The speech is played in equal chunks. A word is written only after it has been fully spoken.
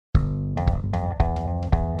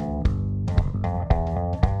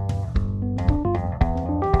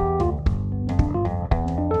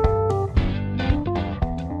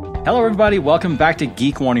Hello, everybody. Welcome back to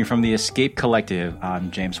Geek Warning from the Escape Collective.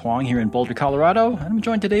 I'm James Huang here in Boulder, Colorado, and I'm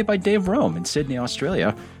joined today by Dave Rome in Sydney,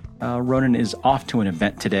 Australia. Ronan is off to an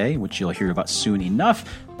event today, which you'll hear about soon enough.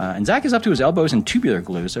 And Zach is up to his elbows in tubular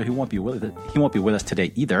glue, so he won't be with us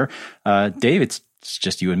today either. Dave, it's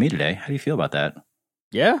just you and me today. How do you feel about that?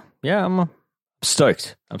 Yeah, I'm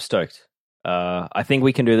stoked. I think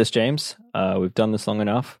we can do this, James. We've done this long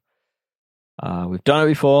enough. We've done it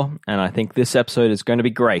before, and I think this episode is going to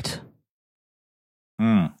be great.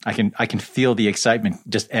 I can feel the excitement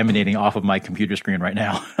just emanating off of my computer screen right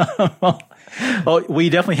now. Well, we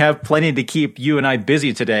definitely have plenty to keep you and I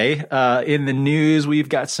busy today. In the news, we've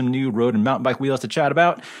got some new road and mountain bike wheels to chat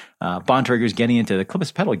about. Bontrager's getting into the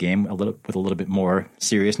Clippus pedal game with a little bit more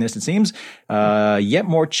seriousness, it seems. Yet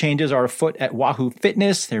more changes are afoot at Wahoo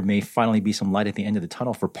Fitness. There may finally be some light at the end of the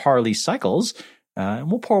tunnel for Parley Cycles.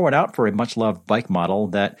 And we'll pour one out for a much-loved bike model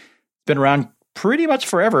that's been around pretty much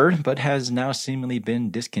forever, but has now seemingly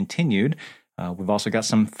been discontinued. We've also got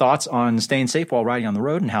some thoughts on staying safe while riding on the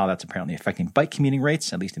road and how that's apparently affecting bike commuting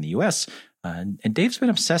rates, at least in the U.S. And Dave's been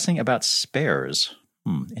obsessing about spares.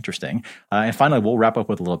 Interesting. And finally, we'll wrap up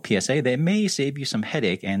with a little PSA that may save you some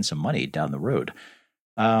headache and some money down the road.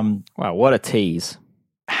 Wow, what a tease.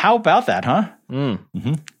 How about that, huh?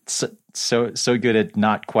 Mm-hmm. So good at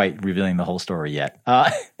not quite revealing the whole story yet.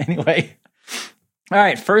 Anyway. All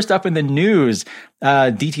right, first up in the news,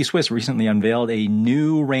 DT Swiss recently unveiled a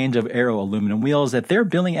new range of Aero aluminum wheels that they're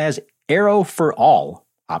billing as Aero for All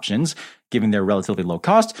options, given their relatively low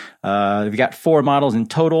cost. We've got 4 models in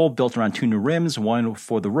total, built around 2 new rims, one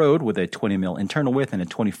for the road with a 20 mil internal width and a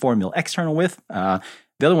 24 mil external width.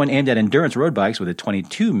 The other one aimed at endurance road bikes with a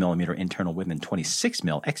 22 millimeter internal width and 26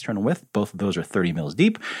 mil external width. Both of those are 30 mils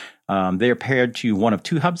deep. They are paired to one of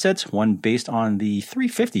 2 hub sets, one based on the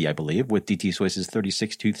 350, I believe, with DT Swiss's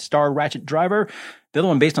 36-tooth star ratchet driver. The other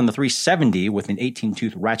one based on the 370 with an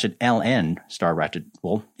 18-tooth ratchet LN star ratchet,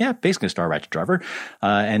 basically a star ratchet driver.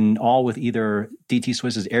 And all with either DT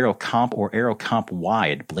Swiss's Aero Comp or Aero Comp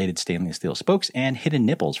Wide bladed stainless steel spokes and hidden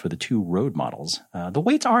nipples for the 2 road models. The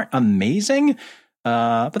weights aren't amazing,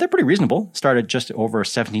 but they're pretty reasonable. Start at just over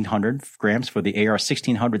 1,700 grams for the AR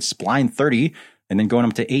 1600 Spline 30, and then going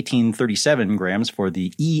up to 1,837 grams for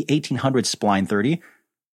the E 1800 Spline 30.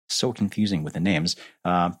 So confusing with the names.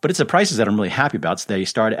 But it's the prices that I'm really happy about. So they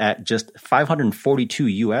start at just 542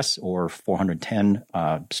 US or 410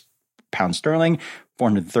 pounds sterling,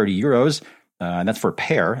 430 euros. And that's for a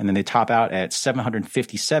pair. And then they top out at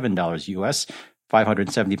 $757 US,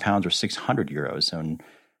 570 pounds or 600 euros. And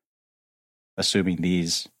assuming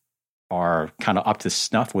these are kind of up to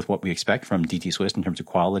snuff with what we expect from DT Swiss in terms of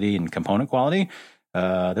quality and component quality,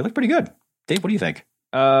 they look pretty good. Dave, what do you think?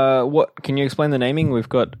 What can you explain the naming? We've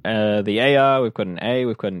got the AR, we've got an A,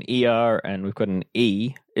 we've got an ER, and we've got an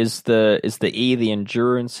E. Is the E the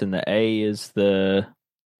endurance and the A is the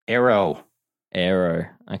Aero?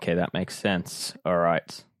 Okay, that makes sense. All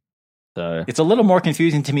right. So it's a little more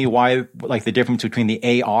confusing to me why, like, the difference between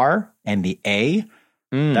the AR and the A.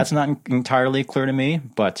 That's not entirely clear to me,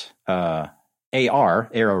 but AR,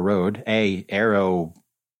 Aero Road, Aero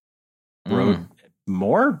Road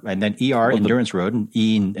more, and then ER, Endurance Road, and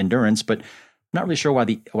E, Endurance, but I'm not really sure why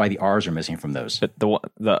the R's are missing from those. But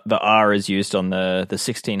the R is used on the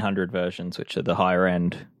 1600 versions, which are the higher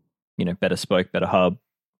end, better spoke, better hub,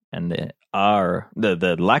 and the R,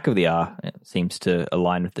 the lack of the R seems to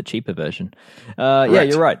align with the cheaper version. Yeah,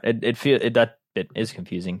 you're right. It is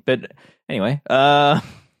confusing, but anyway.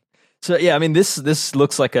 So yeah, I mean, this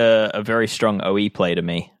looks like a very strong OE play to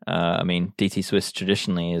me. I mean, DT Swiss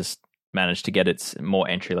traditionally has managed to get its more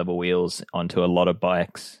entry level wheels onto a lot of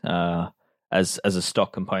bikes as a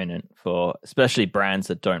stock component for especially brands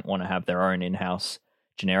that don't want to have their own in-house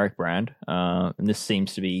generic brand. And this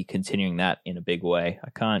seems to be continuing that in a big way. I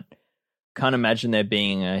can't imagine there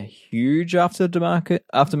being a huge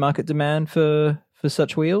aftermarket demand for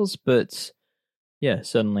such wheels, but yeah,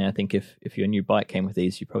 certainly I think if your new bike came with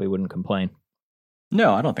these, you probably wouldn't complain.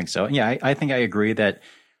 No, I don't think so. Yeah, I think I agree that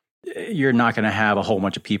you're not going to have a whole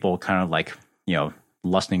bunch of people kind of like,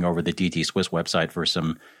 lusting over the DT Swiss website for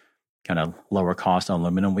some kind of lower cost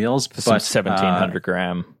aluminum wheels. For some 1,700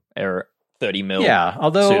 gram Aero 30 mil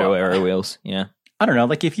although pseudo Aero wheels. Yeah. I don't know,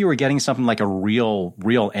 like if you were getting something like a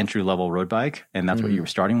real entry level road bike and that's what you were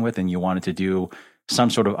starting with and you wanted to do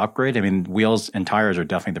some sort of upgrade, I mean, wheels and tires are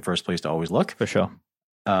definitely the first place to always look. For sure.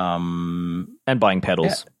 And buying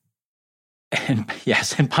pedals. Yeah.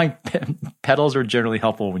 And buying pedals are generally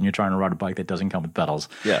helpful when you're trying to ride a bike that doesn't come with pedals.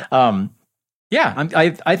 Yeah.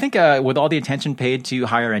 I think with all the attention paid to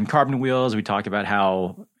higher end carbon wheels, we talked about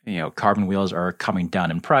how carbon wheels are coming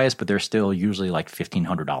down in price, but they're still usually like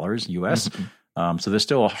 $1,500 US. So they're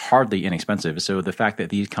still hardly inexpensive. So the fact that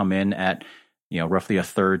these come in at roughly a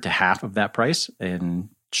third to half of that price, and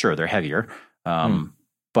sure, they're heavier,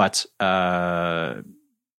 but I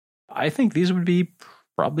think these would be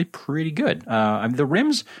probably pretty good. The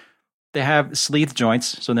rims, they have sleeve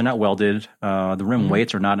joints, so they're not welded. The rim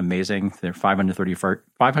weights are not amazing. They're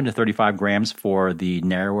 535 grams for the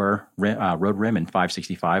narrower road rim and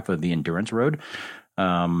 565 for the endurance road.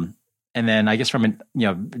 And then I guess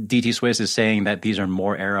DT Swiss is saying that these are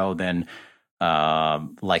more aero than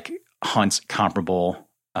like Hunt's comparable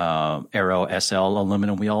Aero SL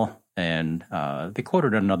aluminum wheel. And they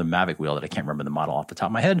quoted another Mavic wheel that I can't remember the model off the top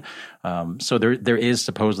of my head. So there is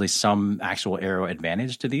supposedly some actual aero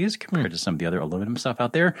advantage to these compared to some of the other aluminum stuff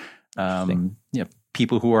out there.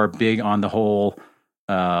 People who are big on the whole,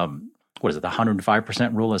 the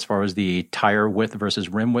 105% rule as far as the tire width versus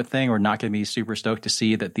rim width thing, are not going to be super stoked to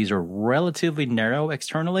see that these are relatively narrow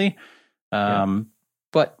externally.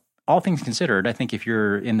 But all things considered, I think if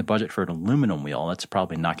you're in the budget for an aluminum wheel, that's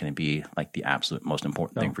probably not going to be like the absolute most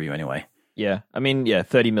important thing for you anyway. Yeah. I mean,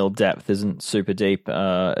 30 mil depth isn't super deep.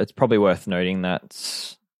 It's probably worth noting that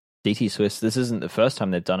DT Swiss, this isn't the first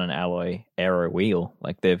time they've done an alloy aero wheel.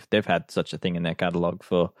 Like they've had such a thing in their catalog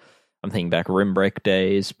for, I'm thinking back rim brake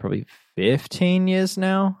days, probably 15 years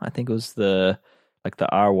now. I think it was the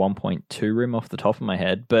R1.2 rim off the top of my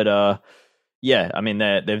head. But I mean,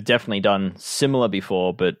 they've definitely done similar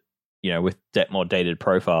before, but with more dated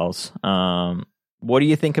profiles. What do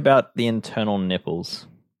you think about the internal nipples?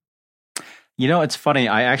 It's funny.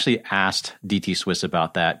 I actually asked DT Swiss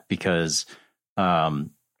about that because, let's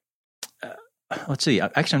see.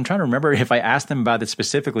 Actually, I'm trying to remember if I asked them about it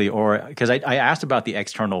specifically or because I asked about the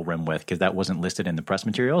external rim width because that wasn't listed in the press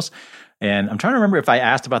materials. And I'm trying to remember if I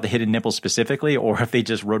asked about the hidden nipples specifically or if they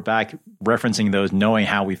just wrote back referencing those, knowing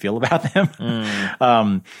how we feel about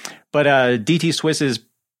them. But DT Swiss's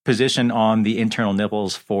position on the internal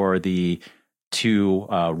nipples for the two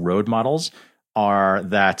road models are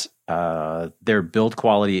that their build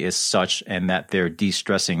quality is such and that their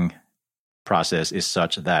de-stressing process is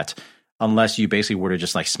such that unless you basically were to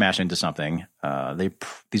just like smash into something,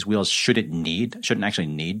 these wheels shouldn't actually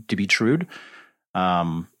need to be trued.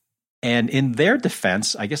 And in their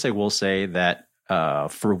defense, I guess I will say that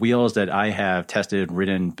for wheels that I have tested,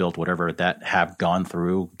 ridden, built, whatever, that have gone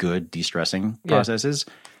through good de-stressing processes,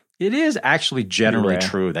 it is actually generally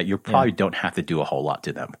true that you probably don't have to do a whole lot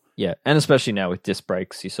to them. Yeah, and especially now with disc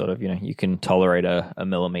brakes, you sort of, you can tolerate a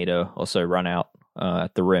millimeter or so run out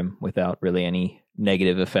at the rim without really any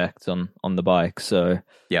negative effects on the bike. So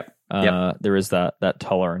there is that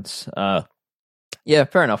tolerance. Fair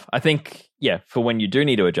enough. I think, for when you do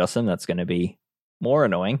need to adjust them, that's going to be more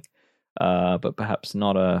annoying, but perhaps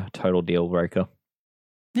not a total deal breaker.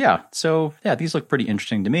 Yeah, so these look pretty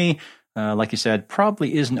interesting to me. Like you said,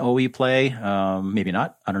 probably is an OE play. Maybe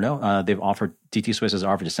not. I don't know. DT Swiss has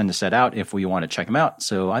offered to send a set out if we want to check them out.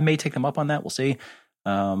 So I may take them up on that. We'll see.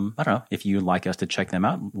 I don't know. If you'd like us to check them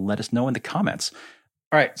out, let us know in the comments.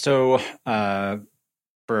 All right. So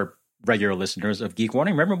for regular listeners of Geek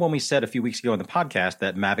Warning, remember when we said a few weeks ago in the podcast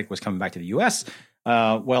that Mavic was coming back to the U.S.?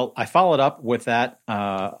 Well, I followed up with that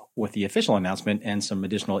with the official announcement and some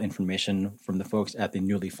additional information from the folks at the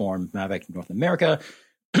newly formed Mavic North America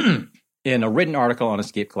in a written article on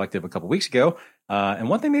Escape Collective a couple weeks ago. And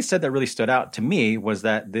one thing they said that really stood out to me was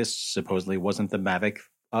that this supposedly wasn't the Mavic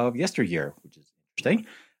of yesteryear, which is interesting.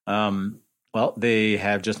 Well, they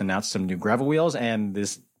have just announced some new gravel wheels, and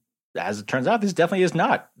this, as it turns out, this definitely is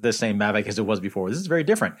not the same Mavic as it was before. This is very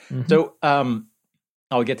different. So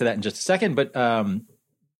I'll get to that in just a second, but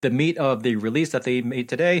the meat of the release that they made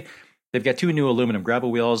today, they've got two new aluminum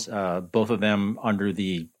gravel wheels, both of them under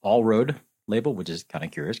the all-road label, which is kind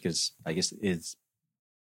of curious because I guess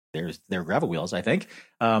they're gravel wheels, I think.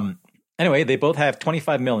 Anyway, they both have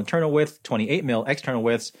 25 mil internal width, 28 mil external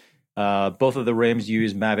widths. Both of the rims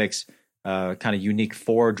use Mavic's kind of unique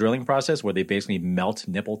 4 drilling process where they basically melt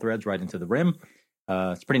nipple threads right into the rim.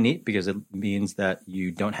 It's pretty neat because it means that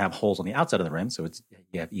you don't have holes on the outside of the rim, so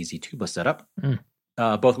you have easy tubeless setup.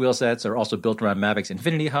 Both wheel sets are also built around Mavic's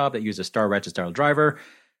Infinity hub that uses star ratchet style driver.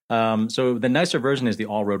 So the nicer version is the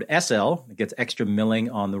all-road SL. It gets extra milling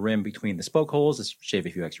on the rim between the spoke holes to shave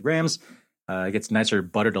a few extra grams. It gets nicer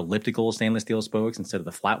buttered elliptical stainless steel spokes instead of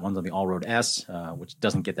the flat ones on the all-road S, which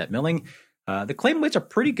doesn't get that milling. The claim weights are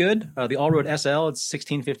pretty good. The all-road SL, it's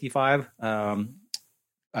 1655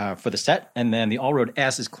 for the set, and then the all-road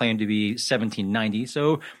S is claimed to be 1790.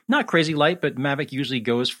 So not crazy light, but Mavic usually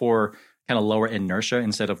goes for kind of lower inertia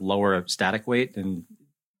instead of lower static weight, and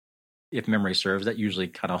if memory serves. That usually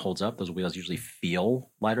kind of holds up. Those wheels usually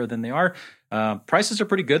feel lighter than they are. Prices are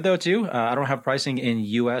pretty good though too. I don't have pricing in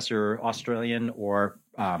U.S. or Australian or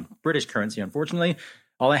British currency, unfortunately.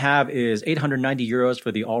 All I have is 890 euros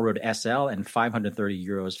for the Allroad SL and 530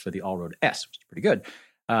 euros for the Allroad S, which is pretty good.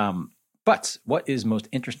 But what is most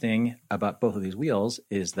interesting about both of these wheels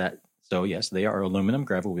is that, so yes, they are aluminum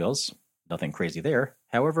gravel wheels. Nothing crazy there.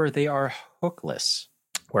 However, they are hookless.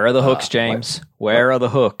 Where are the hooks, James? Where are the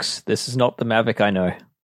hooks? This is not the Mavic I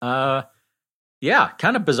know. Yeah,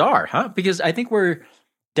 kind of bizarre, huh? Because I think we're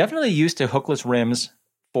definitely used to hookless rims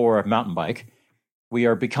for a mountain bike. We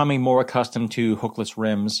are becoming more accustomed to hookless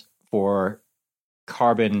rims for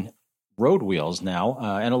carbon road wheels now.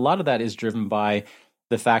 And a lot of that is driven by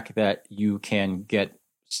the fact that you can get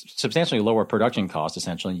substantially lower production costs,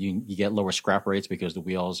 essentially. You get lower scrap rates because the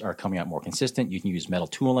wheels are coming out more consistent. You can use metal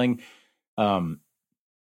tooling. And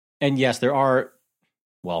yes, there are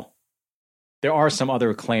some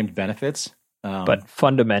other claimed benefits. But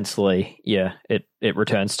fundamentally, yeah, it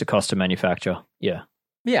returns to cost of manufacture. Yeah.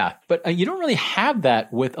 Yeah, but you don't really have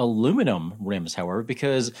that with aluminum rims, however,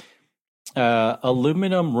 because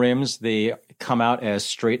aluminum rims, they come out as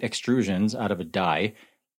straight extrusions out of a die,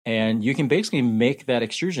 and you can basically make that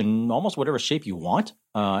extrusion almost whatever shape you want.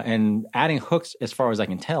 And adding hooks, as far as I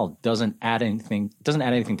can tell, doesn't add anything to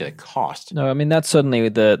the cost. No, I mean that's certainly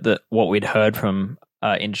the what we'd heard from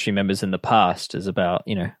industry members in the past is about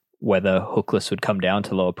whether hookless would come down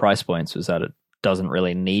to lower price points was that it doesn't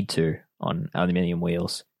really need to on aluminium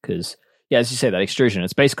wheels because, yeah, as you say, that extrusion,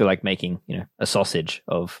 it's basically like making a sausage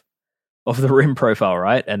of the rim profile,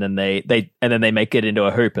 right? And then they make it into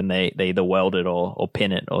a hoop and they either weld it or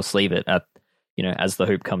pin it or sleeve it at as the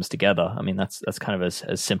hoop comes together. I mean that's kind of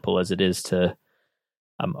as simple as it is to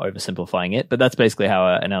oversimplifying it, but that's basically how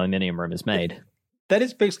an aluminium rim is made. That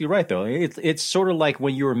is basically right, though. It's sort of like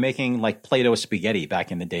when you were making like Play-Doh spaghetti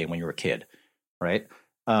back in the day when you were a kid, right?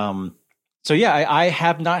 So yeah, I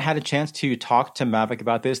have not had a chance to talk to Mavic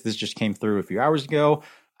about this. This just came through a few hours ago.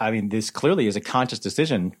 I mean, this clearly is a conscious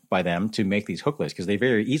decision by them to make these hookless because they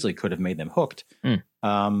very easily could have made them hooked.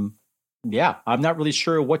 Yeah, I'm not really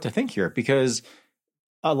sure what to think here because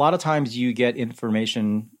a lot of times you get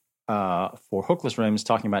information for hookless rims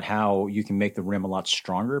talking about how you can make the rim a lot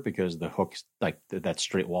stronger because the hooks, like that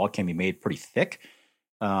straight wall, can be made pretty thick.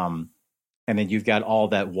 And then you've got all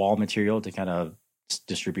that wall material to kind of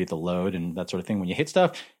distribute the load and that sort of thing when you hit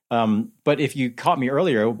stuff. But if you caught me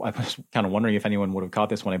earlier, I was kind of wondering if anyone would have caught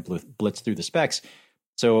this when I blitzed through the specs.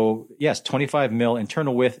 So yes, 25 mil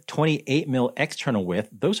internal width, 28 mil external width.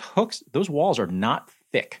 Those hooks, those walls are not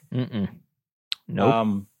thick. Nope.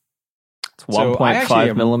 It's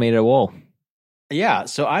 1.5 millimeter wall. Yeah.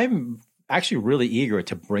 So I'm actually really eager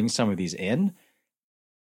to bring some of these in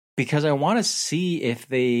because I want to see if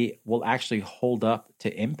they will actually hold up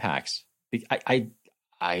to impacts.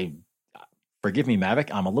 I forgive me,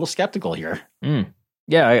 Mavic, I'm a little skeptical here.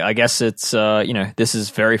 Yeah, I guess it's this is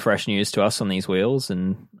very fresh news to us on these wheels,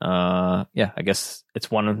 and yeah, I guess it's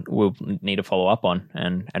one we'll need to follow up on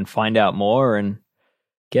and find out more and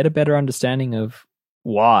get a better understanding of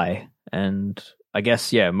why. And I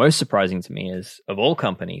guess most surprising to me is of all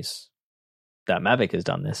companies that Mavic has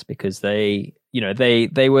done this because they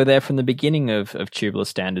were there from the beginning of tubeless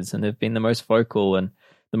standards, and they've been the most vocal and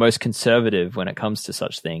the most conservative when it comes to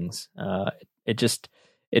such things.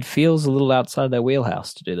 It feels a little outside their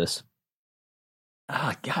wheelhouse to do this.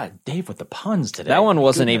 Ah, God, Dave with the puns today. That one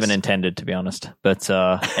wasn't even intended, to be honest. But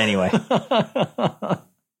anyway.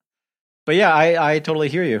 But yeah, I totally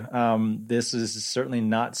hear you. This is certainly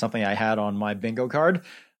not something I had on my bingo card.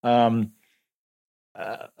 Like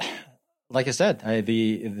I said,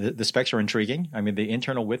 the specs are intriguing. I mean, the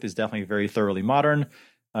internal width is definitely very thoroughly modern.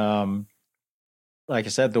 Like I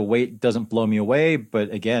said, the weight doesn't blow me away,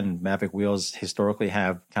 but again, Mavic wheels historically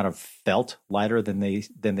have kind of felt lighter than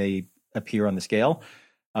they appear on the scale.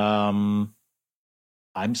 I'm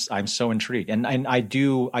so intrigued, and I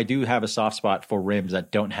do have a soft spot for rims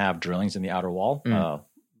that don't have drillings in the outer wall.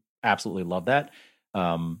 Absolutely love that.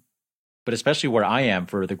 But especially where I am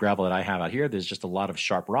for the gravel that I have out here, there's just a lot of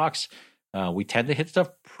sharp rocks. We tend to hit stuff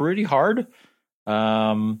pretty hard.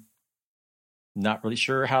 Not really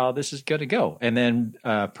sure how this is going to go. And then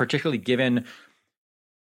particularly given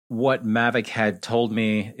what Mavic had told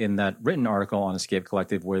me in that written article on Escape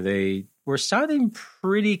Collective, where they were sounding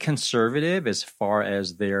pretty conservative as far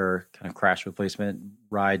as their kind of crash replacement,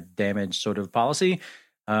 ride damage sort of policy.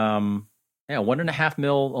 1.5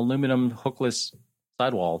 mil aluminum hookless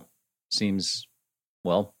sidewall seems,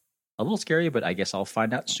 well, a little scary, but I guess I'll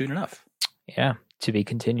find out soon enough. Yeah, to be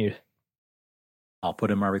continued. I'll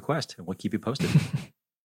put in my request and we'll keep you posted.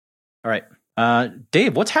 All right.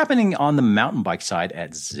 Dave, what's happening on the mountain bike side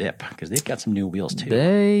at Zip? Because they've got some new wheels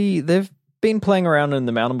too. They've been playing around in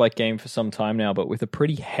the mountain bike game for some time now, but with a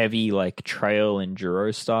pretty heavy like trail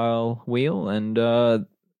enduro style wheel. And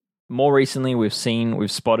more recently, we've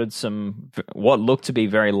spotted some what look to be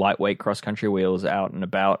very lightweight cross country wheels out and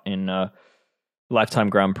about in Lifetime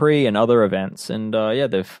Grand Prix and other events. And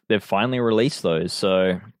they've finally released those.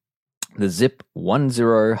 So the Zip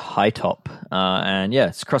 10 High Top, and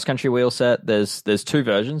it's a cross country wheel set. There's two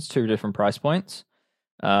versions, two different price points.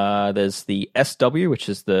 There's the SW, which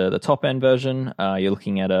is the top end version. You're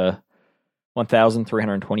looking at a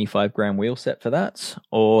 1,325 gram wheel set for that.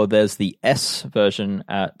 Or there's the S version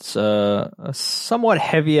at a somewhat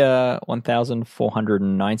heavier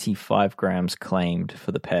 1,495 grams claimed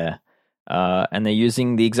for the pair. And they're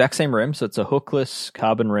using the exact same rim, so it's a hookless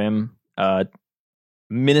carbon rim,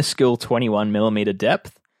 minuscule 21 millimeter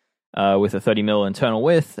depth, with a 30 mil internal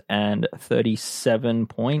width and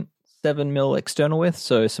 37.7 mil external width.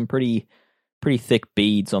 So some pretty thick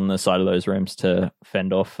beads on the side of those rims to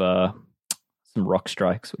fend off some rock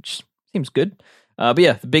strikes, which seems good. But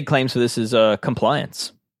the big claims for this is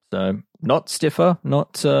compliance. So not stiffer,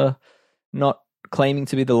 not claiming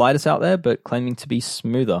to be the lightest out there, but claiming to be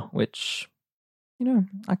smoother, which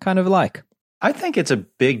I kind of like. I think it's a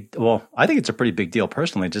pretty big deal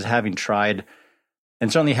personally, just having tried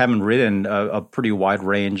and certainly having ridden a pretty wide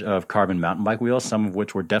range of carbon mountain bike wheels, some of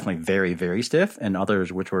which were definitely very, very stiff and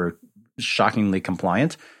others which were shockingly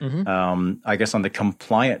compliant. Mm-hmm. I guess on the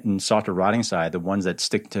compliant and softer riding side, the ones that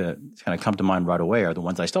kind of come to mind right away are the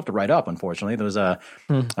ones I still have to write up, unfortunately. Those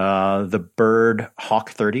the Bird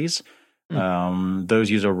Hawk 30s. Those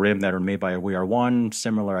use a rim that are made by a We Are One,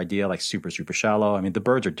 similar idea, like super, super shallow. I mean, the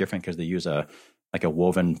Birds are different because they use a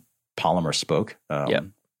woven polymer spoke,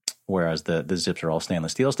 whereas the Zips are all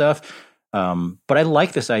stainless steel stuff. But I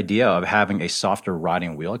like this idea of having a softer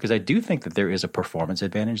riding wheel because I do think that there is a performance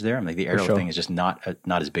advantage there. I mean, the aero thing is just not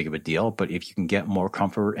as big of a deal, but if you can get more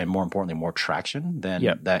comfort and more importantly, more traction,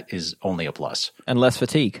 then that is only a plus. And less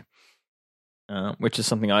fatigue. Which is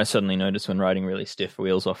something I suddenly noticed when riding really stiff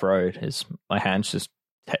wheels off-road, is my hands just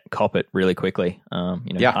cop it really quickly.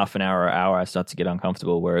 Half an hour or hour, I start to get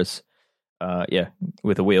uncomfortable, whereas,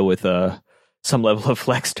 with a wheel with some level of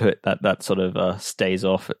flex to it, that sort of stays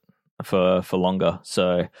off for longer.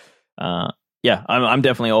 So, I'm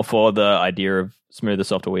definitely all for the idea of smoother,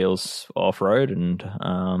 softer wheels off-road, and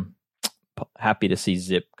happy to see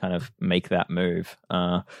Zip kind of make that move.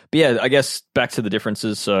 I guess back to the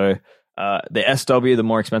differences, so... the SW, the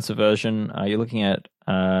more expensive version, you're looking at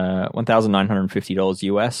 $1,950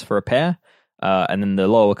 US for a pair. And then the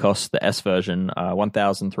lower cost, the S version,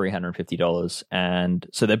 $1,350. And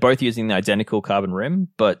so they're both using the identical carbon rim,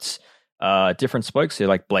 but different spokes. So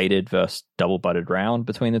like bladed versus double butted round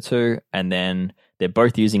between the two. And then they're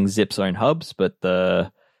both using Zip's own hubs, but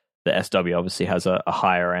the SW obviously has a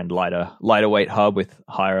higher and lighter weight hub with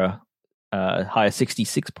higher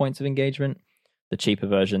 66 points of engagement. The cheaper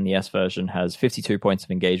version, the S version, has 52 points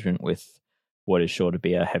of engagement with what is sure to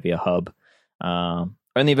be a heavier hub.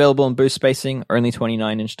 Only available in boost spacing, only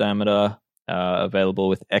 29-inch diameter, available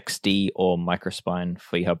with XD or microspine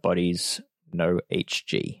flea hub bodies, no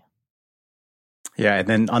HG. Yeah, and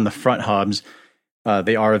then on the front hubs,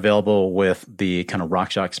 they are available with the kind of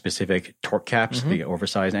RockShox specific torque caps, the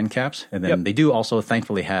oversized end caps. And then they do also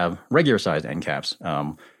thankfully have regular sized end caps,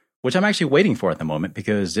 which I'm actually waiting for at the moment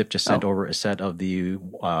because Zip just sent over a set of the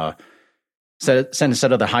sent a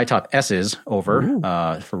set of the high top S's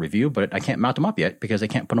over for review, but I can't mount them up yet because I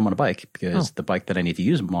can't put them on a bike because the bike that I need to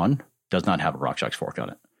use them on does not have a RockShox fork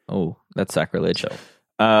on it. Oh, that's sacrilege. So.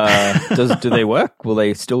 Do they work? Will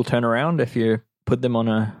they still turn around if you put them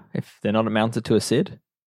on if they're not mounted to a SID?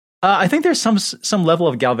 I think there's some level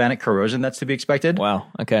of galvanic corrosion that's to be expected. Wow.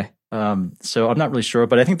 Okay. So I'm not really sure,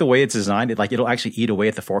 but I think the way it's designed, it'll actually eat away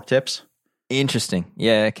at the fork tips. Interesting.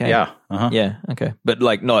 Yeah. Okay. Yeah. Yeah. Okay. But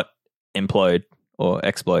not implode or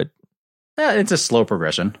explode. Yeah, it's a slow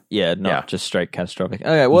progression. Yeah. Not just straight catastrophic.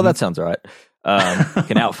 Okay. Well, that sounds all right. You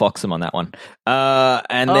can outfox them on that one.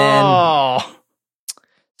 And then,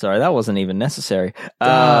 sorry, that wasn't even necessary.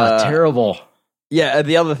 Terrible. Yeah,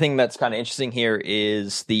 the other thing that's kind of interesting here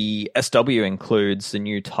is the SW includes the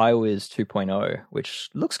new TireWiz 2.0, which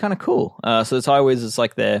looks kind of cool. So the TireWiz is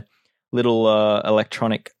like their little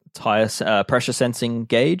electronic tire pressure sensing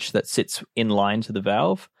gauge that sits in line to the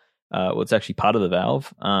valve. Well, it's actually part of the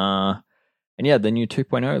valve. And yeah, the new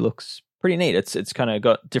 2.0 looks pretty neat. It's kind of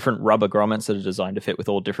got different rubber grommets that are designed to fit with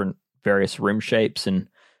all different various rim shapes and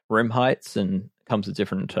rim heights, and comes with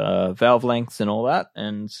different valve lengths and all that.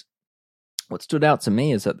 And what stood out to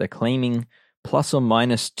me is that they're claiming plus or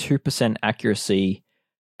minus 2% accuracy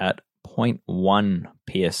at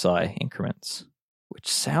 0.1 psi increments, which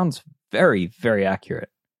sounds very, very accurate.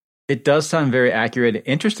 It does sound very accurate.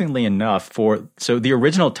 Interestingly enough, so the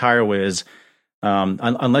original Tire Whiz,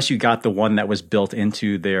 unless you got the one that was built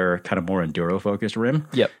into their kind of more enduro-focused rim,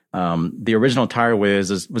 yep. The original Tire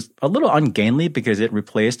Whiz was a little ungainly because it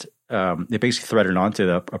replaced, it basically threaded onto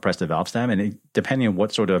a pressed valve stem, and depending on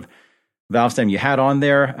what sort of valve stem you had on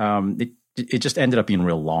there, it just ended up being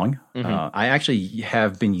real long. I actually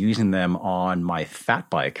have been using them on my fat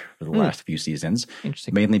bike for the last few seasons,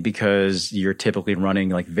 mainly because you're typically running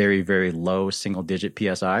like very, very low single-digit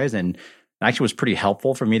PSIs, and actually was pretty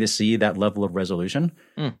helpful for me to see that level of resolution.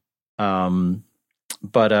 But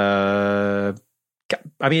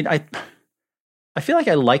I mean, I feel like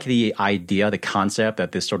I like the idea, the concept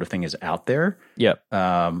that this sort of thing is out there. Yep.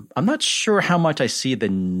 I'm not sure how much I see the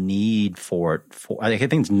need for it. I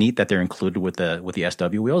think it's neat that they're included with the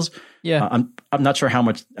SW wheels. Yeah. I'm not sure how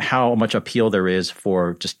much appeal there is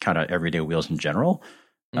for just kind of everyday wheels in general.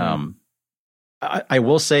 I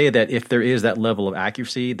will say that if there is that level of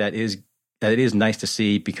accuracy, that it is nice to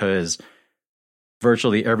see, because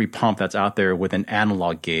virtually every pump that's out there with an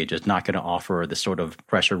analog gauge is not going to offer the sort of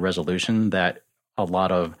pressure resolution that a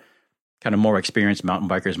lot of kind of more experienced mountain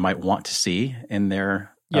bikers might want to see in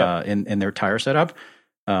their in their tire setup.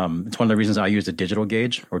 It's one of the reasons I use a digital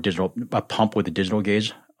gauge or a pump with a digital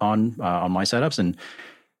gauge on my setups. And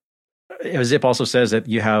Zip also says that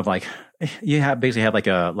you basically have like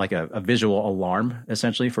a visual alarm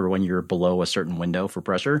essentially for when you're below a certain window for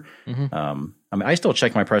pressure. I mean, I still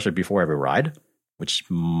check my pressure before every ride, which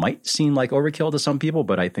might seem like overkill to some people,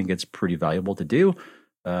 but I think it's pretty valuable to do.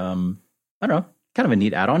 I don't know, kind of a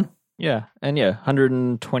neat add-on. Yeah, and yeah,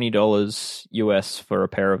 $120 US for a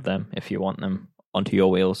pair of them if you want them onto your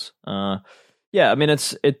wheels. Yeah, I mean,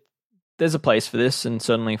 there's a place for this, and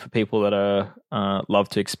certainly for people that love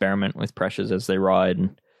to experiment with pressures as they ride,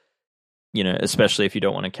 and especially if you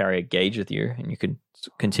don't want to carry a gauge with you and you can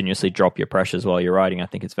continuously drop your pressures while you're riding. I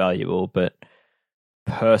think it's valuable, but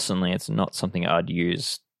personally, it's not something I'd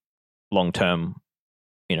use long term.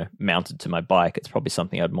 Mounted to my bike. It's probably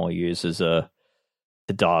something I'd more use as to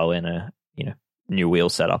dial in a new wheel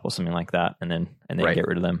setup or something like that, and then right. Get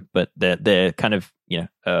rid of them. But they're kind of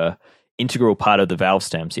integral part of the valve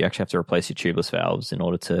stem, so you actually have to replace your tubeless valves in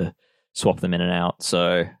order to swap them in and out.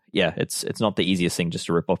 So yeah, it's not the easiest thing just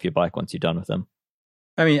to rip off your bike once you're done with them.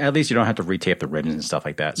 I mean, at least you don't have to retape the rims and stuff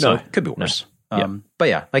like that. So it could be worse. No. But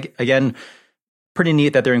yeah, like again, pretty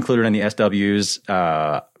neat that they're included in the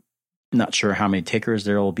SWs. Not sure how many takers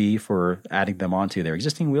there will be for adding them onto their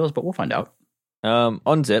existing wheels, but we'll find out.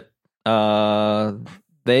 On Zip,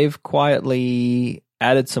 they've quietly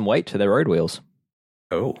added some weight to their road wheels.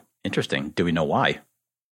 Oh, interesting. Do we know why?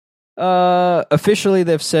 Officially,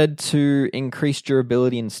 they've said to increase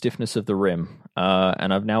durability and stiffness of the rim.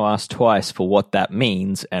 And I've now asked twice for what that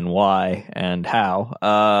means and why and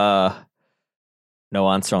how. No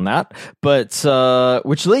answer on that, but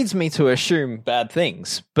which leads me to assume bad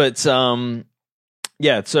things. But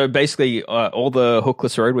yeah, so basically all the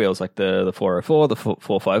hookless road wheels, like the 404, the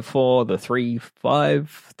 454, the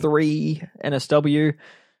 353 NSW,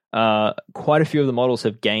 quite a few of the models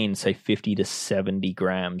have gained, say, 50 to 70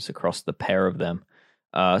 grams across the pair of them.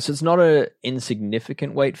 So it's not an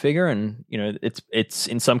insignificant weight figure, and it's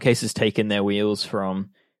in some cases taken their wheels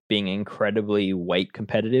from being incredibly weight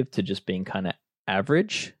competitive to just being kind of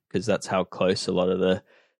average, because that's how close a lot of the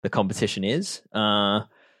competition is.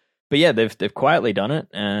 But yeah, they've quietly done it,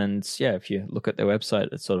 and yeah, if you look at their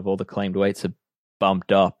website, it's sort of all the claimed weights are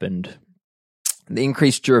bumped up, and the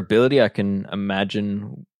increased durability. I can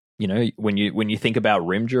imagine, when you think about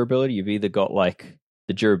rim durability, you've either got like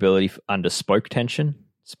the durability under spoke tension,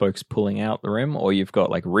 spokes pulling out the rim, or you've got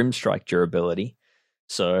like rim strike durability.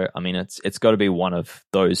 So I mean, it's got to be one of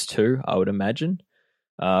those two, I would imagine.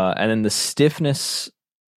 And then the stiffness,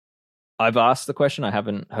 I've asked the question, I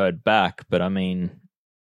haven't heard back, but I mean,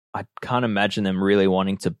 I can't imagine them really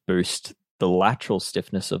wanting to boost the lateral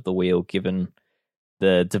stiffness of the wheel, given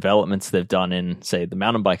the developments they've done in, say, the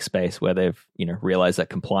mountain bike space, where they've, realized that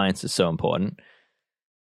compliance is so important,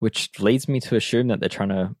 which leads me to assume that they're trying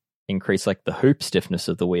to increase like the hoop stiffness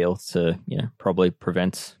of the wheel to, probably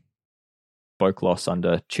prevent spoke loss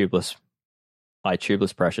under high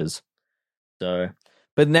tubeless pressures. So,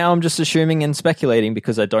 but now I'm just assuming and speculating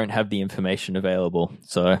because I don't have the information available.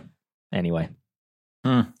 So anyway.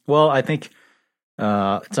 Well, I think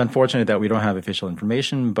it's unfortunate that we don't have official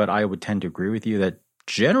information, but I would tend to agree with you that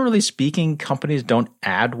generally speaking, companies don't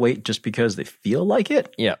add weight just because they feel like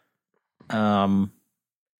it. Yeah.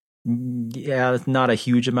 Yeah, it's not a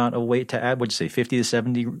huge amount of weight to add. Would you say 50 to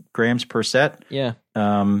 70 grams per set? Yeah.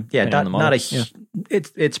 Yeah, not a.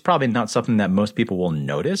 It's probably not something that most people will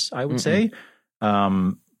notice, I would say.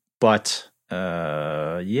 But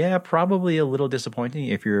yeah, probably a little disappointing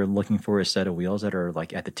if you're looking for a set of wheels that are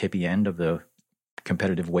like at the tippy end of the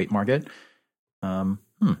competitive weight market.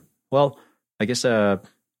 Well, I guess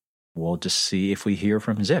we'll just see if we hear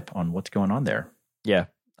from Zip on what's going on there. Yeah.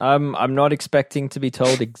 I'm not expecting to be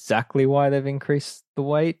told exactly why they've increased the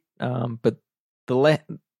weight, but the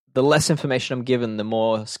less information I'm given, the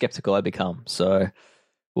more skeptical I become. So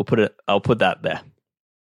I'll put that there.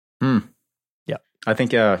 Yeah. I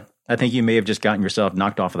think you may have just gotten yourself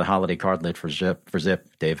knocked off of the holiday card lid for Zip,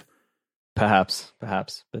 Dave. Perhaps,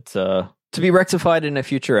 but to be rectified in a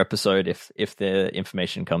future episode if the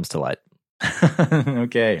information comes to light.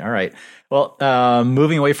 Okay, all right. Well,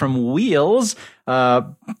 moving away from wheels,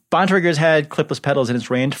 Bontrager's had clipless pedals in its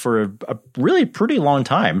range for a really pretty long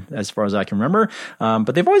time, as far as I can remember.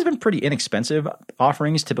 But they've always been pretty inexpensive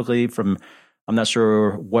offerings, typically from, I'm not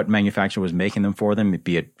sure what manufacturer was making them for them,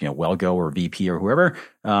 be it Wellgo or VP or whoever.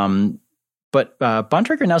 But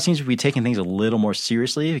Bontrager now seems to be taking things a little more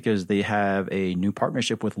seriously because they have a new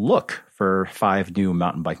partnership with Look for 5 new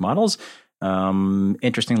mountain bike models.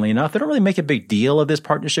 Interestingly enough, they don't really make a big deal of this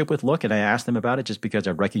partnership with Look, and I asked them about it just because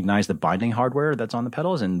I recognize the binding hardware that's on the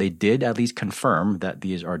pedals, and they did at least confirm that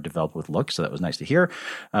these are developed with Look, so that was nice to hear.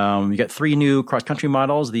 We got 3 new cross-country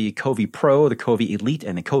models, the Covey Pro, the Covey Elite,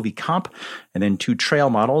 and the Covey Comp, and then 2 trail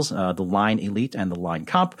models, the Line Elite and the Line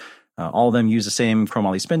Comp. All of them use the same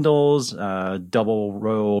chromoly spindles, double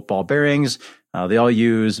row ball bearings. They all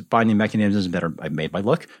use binding mechanisms that are made by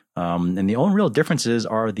Look. And the only real differences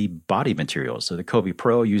are the body materials. So the Covey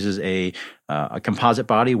Pro uses a composite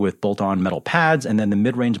body with bolt-on metal pads, and then the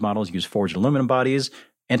mid-range models use forged aluminum bodies.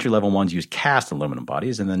 Entry-level ones use cast aluminum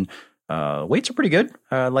bodies, and then weights are pretty good,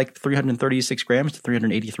 like 336 grams to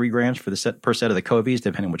 383 grams for the per set of the Coveys,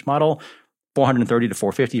 depending on which model. 430 to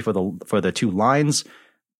 450 for the 2 lines.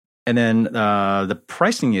 And then the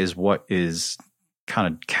pricing is what is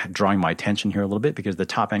kind of drawing my attention here a little bit, because the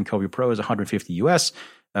top end Covey Pro is 150 US.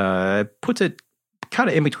 Puts it kind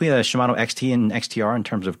of in between a Shimano XT and XTR in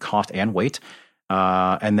terms of cost and weight.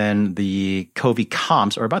 And then the Covey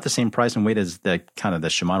Comps are about the same price and weight as the kind of the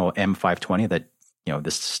Shimano M520, that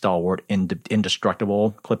this stalwart,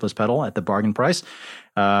 indestructible clipless pedal at the bargain price.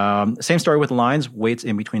 Same story with the lines. Weights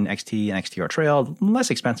in between XT and XTR Trail. Less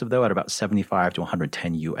expensive, though, at about 75 to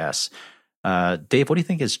 110 US. Dave, what do you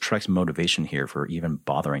think is Trek's motivation here for even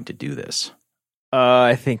bothering to do this?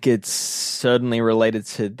 I think it's certainly related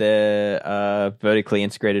to their vertically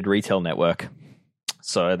integrated retail network.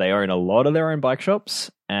 So they own a lot of their own bike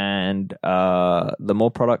shops, and the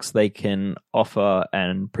more products they can offer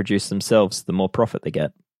and produce themselves, the more profit they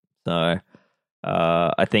get. So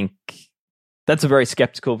I think that's a very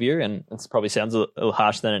skeptical view, and it probably sounds a little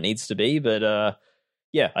harsh than it needs to be. But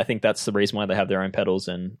yeah, I think that's the reason why they have their own pedals.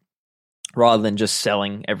 And rather than just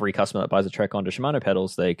selling every customer that buys a Trek onto Shimano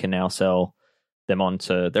pedals, they can now sell them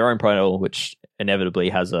onto their own pedal, which inevitably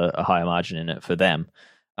has a higher margin in it for them.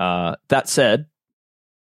 That said,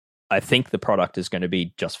 I think the product is going to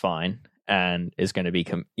be just fine and is going to be,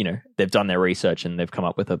 they've done their research and they've come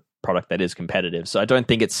up with a product that is competitive. So I don't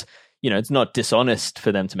think it's, it's not dishonest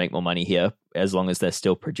for them to make more money here, as long as they're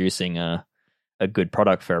still producing a good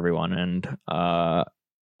product for everyone. And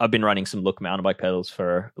I've been running some Look mountain bike pedals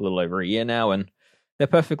for a little over a year now, and they're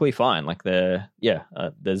perfectly fine. Like directly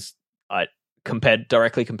compared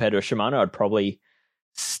to a Shimano, I'd probably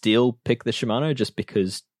still pick the Shimano, just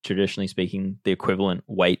because traditionally speaking, the equivalent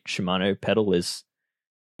weight Shimano pedal is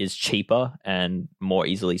cheaper and more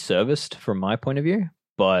easily serviced from my point of view.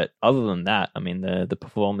 But other than that, I mean, the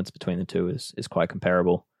performance between the two is quite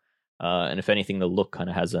comparable. And if anything, the Look kind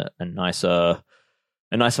of has a nicer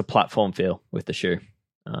platform feel with the shoe.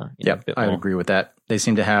 Yeah, I would agree with that. They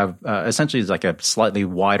seem to have essentially like a slightly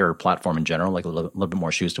wider platform in general, like a little bit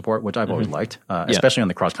more shoe support, which I've always liked, especially on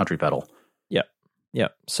the cross country pedal. Yeah.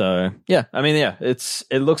 So yeah, I mean,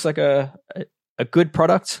 it looks like a good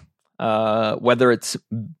product. Whether it's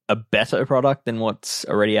a better product than what's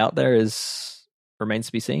already out there remains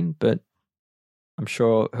to be seen, but I'm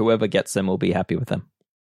sure whoever gets them will be happy with them.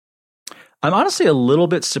 I'm honestly a little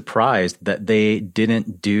bit surprised that they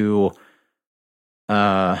didn't do,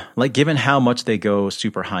 given how much they go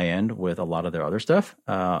super high end with a lot of their other stuff.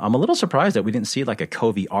 I'm a little surprised that we didn't see like a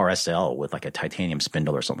Covey RSL with like a titanium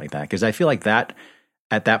spindle or something like that, because I feel like that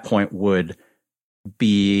at that point would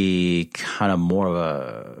be kind of more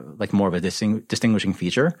of a distinguishing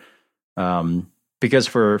feature. because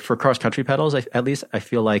for cross country pedals, at least I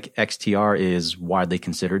feel like XTR is widely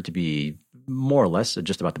considered to be more or less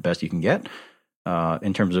just about the best you can get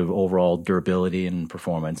in terms of overall durability and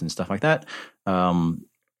performance and stuff like that. And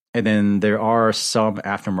then there are some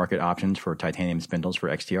aftermarket options for titanium spindles for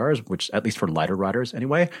XTRs, which at least for lighter riders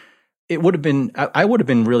anyway. It would have been I would have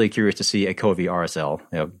been really curious to see a Covey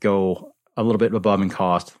RSL go a little bit above in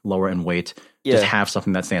cost, lower in weight, just have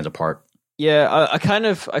something that stands apart. Yeah, I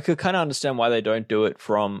could kind of understand why they don't do it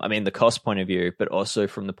from, I mean, the cost point of view, but also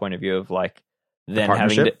from the point of view of like then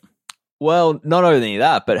having to, well, not only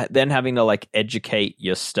that, but then having to like educate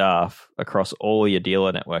your staff across all your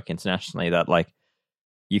dealer network internationally that like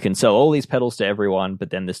you can sell all these pedals to everyone, but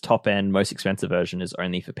then this top end, most expensive version is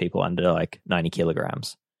only for people under like 90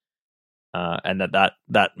 kilograms. And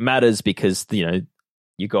that matters because,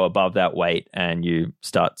 you go above that weight and you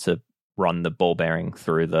start to run the ball bearing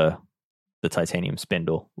through the titanium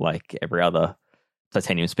spindle, like every other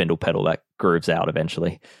titanium spindle pedal that grooves out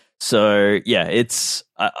eventually. So yeah, it's,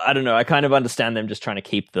 I don't know. I kind of understand them just trying to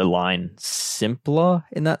keep the line simpler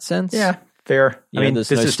in that sense. Yeah. Fair. I mean, there's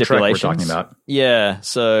this no is Trek we're talking about. Yeah.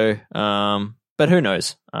 So, but who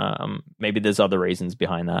knows? Maybe there's other reasons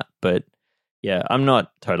behind that. But yeah, I'm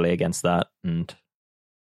not totally against that. And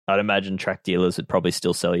I'd imagine Trek dealers would probably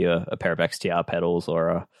still sell you a pair of XTR pedals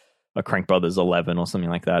or a Crank Brothers 11 or something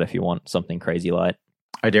like that if you want something crazy light.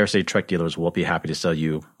 I dare say Trek dealers will be happy to sell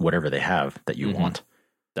you whatever they have that you want.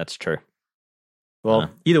 That's true. Well,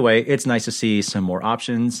 either way, it's nice to see some more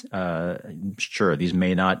options. Sure, these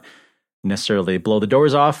may not necessarily blow the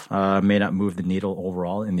doors off, may not move the needle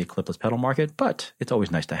overall in the clipless pedal market, but it's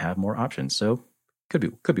always nice to have more options. So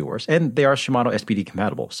could be worse. And they are Shimano SPD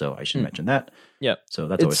compatible, so I should mention that. Yeah. So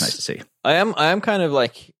that's always nice to see. I am kind of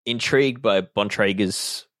like intrigued by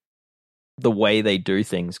Bontrager's the way they do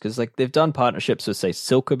things, because like they've done partnerships with say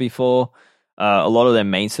Silka before. A lot of their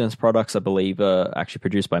maintenance products, I believe, are actually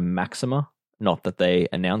produced by Maxima. Not that they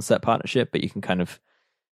announced that partnership, but you can kind of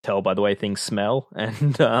tell by the way things smell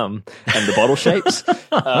and the bottle shapes.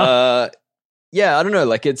 Yeah, I don't know.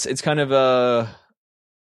 Like it's kind of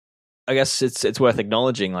I guess it's worth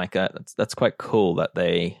acknowledging. Like that's quite cool that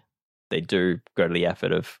they do go to the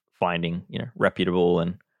effort of finding reputable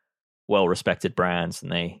and well respected brands,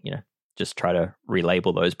 and they just try to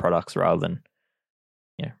relabel those products rather than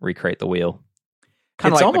recreate the wheel.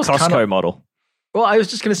 Kind of like almost the Costco model. Well, I was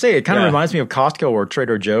just going to say, it kind of reminds me of Costco or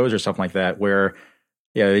Trader Joe's or something like that, where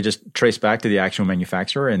they just trace back to the actual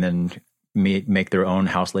manufacturer and then make their own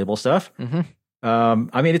house label stuff. Mm-hmm.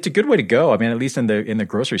 I mean, it's a good way to go. I mean, at least in the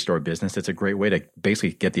grocery store business, it's a great way to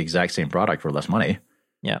basically get the exact same product for less money.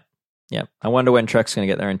 Yeah. Yeah. I wonder when Trek's going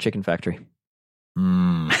to get their own chicken factory.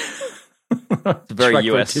 It's a very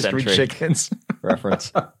US-centric chickens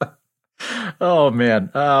reference. Oh,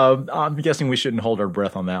 man. I'm guessing we shouldn't hold our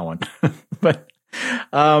breath on that one. But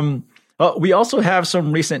we also have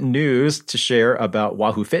some recent news to share about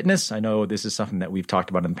Wahoo Fitness. I know this is something that we've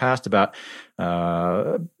talked about in the past about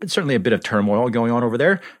certainly a bit of turmoil going on over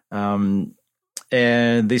there. And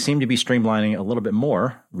they seem to be streamlining a little bit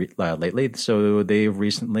more lately. So they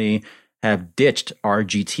recently have ditched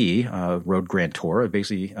RGT, Road Grand Tour,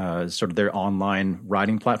 basically sort of their online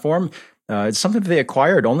riding platform. It's something that they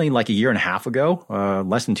acquired only like a year and a half ago,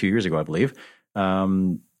 less than 2 years ago, I believe.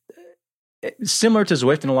 Similar to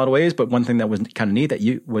Zwift in a lot of ways, but one thing that was kind of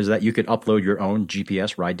neat was that you could upload your own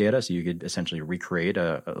GPS ride data, so you could essentially recreate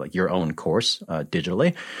like your own course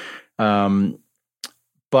digitally.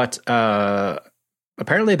 But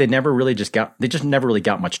apparently, they just never really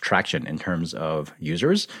got much traction in terms of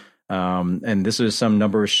users. And this is some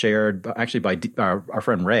numbers shared actually by our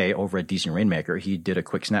friend Ray over at DC Rainmaker. He did a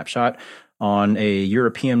quick snapshot on a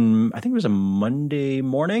European, I think it was a Monday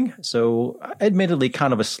morning. So admittedly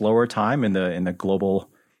kind of a slower time in the global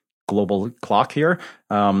clock here.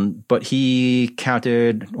 But he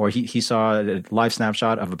counted, or he saw a live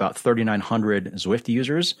snapshot of about 3,900 Zwift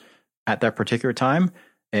users at that particular time.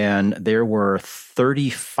 And there were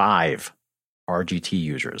 35 RGT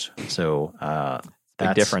users. So,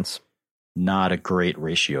 that's difference. Not a great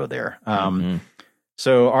ratio there.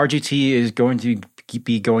 So RGT is going to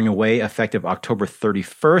be going away effective October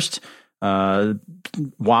 31st.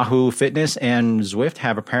 Wahoo Fitness and Zwift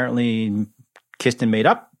have apparently kissed and made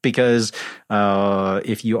up, because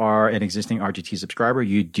if you are an existing RGT subscriber,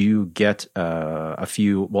 you do get if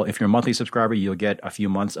you're a monthly subscriber, you'll get a few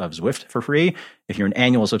months of Zwift for free. If you're an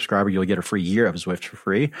annual subscriber, you'll get a free year of Zwift for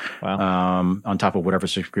free. Wow. On top of whatever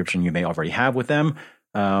subscription you may already have with them.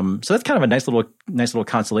 So that's kind of a nice little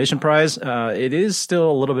consolation prize. It is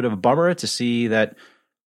still a little bit of a bummer to see that.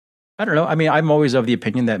 I don't know. I mean, I'm always of the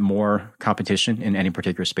opinion that more competition in any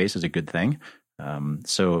particular space is a good thing.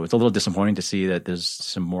 So it's a little disappointing to see that there's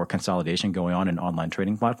some more consolidation going on in online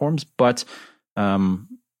trading platforms. But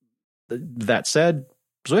that said,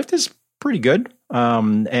 Zwift is pretty good.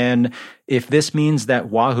 And if this means that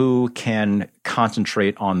Wahoo can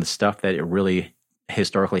concentrate on the stuff that it really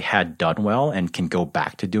historically had done well and can go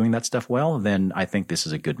back to doing that stuff well, then I think this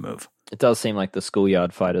is a good move. It does seem like the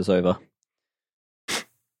schoolyard fight is over.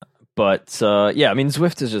 But yeah, I mean,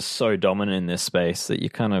 Zwift is just so dominant in this space that you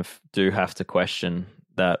kind of do have to question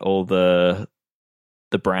that all the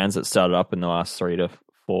brands that started up in the last 3 to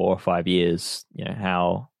 4 or 5 years, you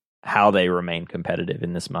know, how they remain competitive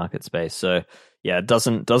in this market space. So yeah, it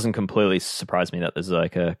doesn't completely surprise me that there's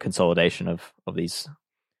like a consolidation of these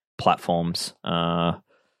platforms. Yeah,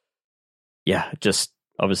 just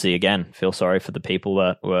obviously again feel sorry for the people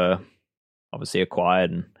that were obviously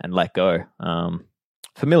acquired and let go.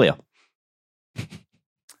 Familiar.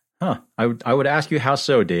 Huh. I would ask you how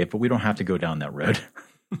so, Dave, but we don't have to go down that road.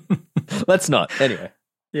 Let's not. Anyway.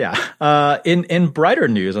 Yeah. In brighter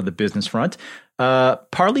news on the business front,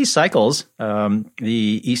 Parley Cycles,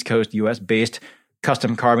 the East Coast US based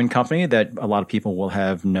custom carbon company that a lot of people will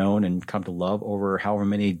have known and come to love over however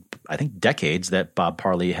many, I think, decades that Bob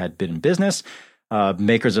Parley had been in business,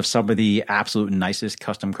 makers of some of the absolute nicest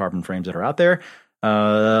custom carbon frames that are out there.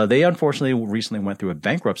 They unfortunately recently went through a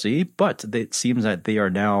bankruptcy, but it seems that they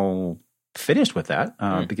are now finished with that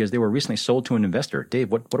because they were recently sold to an investor.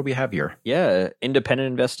 Dave, what do we have here? Yeah, independent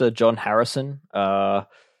investor John Harrison.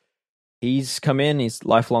 He's come in, he's a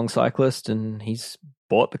lifelong cyclist, and he's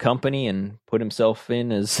bought the company and put himself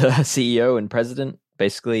in as CEO and president,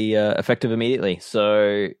 basically effective immediately.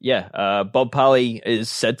 So yeah, Bob Parley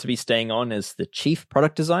is said to be staying on as the chief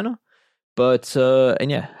product designer. But and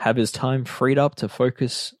yeah, have his time freed up to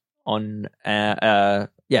focus on his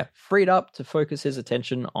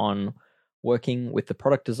attention on working with the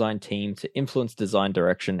product design team to influence design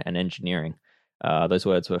direction and engineering. Those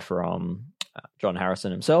words were from John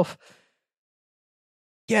Harrison himself.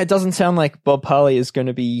 Yeah, it doesn't sound like Bob Parley is going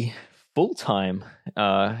to be full time,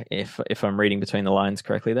 if I'm reading between the lines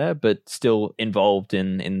correctly there, but still involved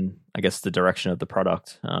in I guess the direction of the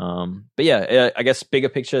product. But yeah, I guess bigger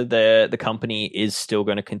picture, the company is still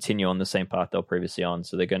going to continue on the same path they were previously on.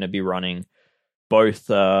 So they're going to be running both,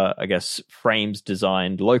 I guess, frames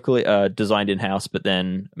designed locally, designed in house, but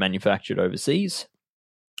then manufactured overseas,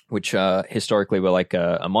 which historically were like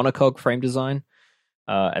a monocog frame design,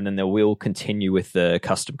 and then they will continue with the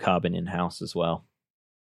custom carbon in house as well.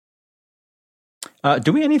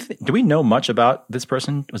 Do we know much about this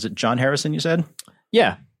person? Was it John Harrison, you said?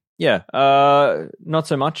 Yeah. Not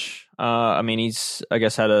so much. I mean, he's, I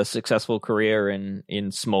guess, had a successful career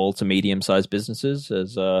in small to medium sized businesses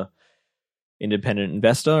as a independent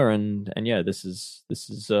investor, and yeah, this is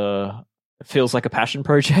feels like a passion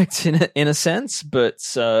project in a sense, but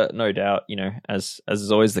no doubt, you know, as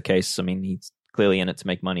is always the case, I mean, he's clearly in it to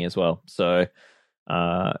make money as well. So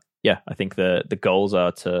yeah, I think the goals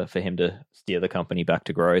are for him to steer the company back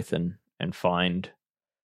to growth and find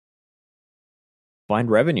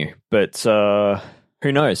revenue. But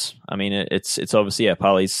who knows? I mean, it's obviously, yeah,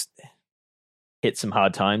 Parley's hit some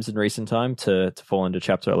hard times in recent time to fall into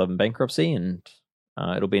Chapter 11 bankruptcy, and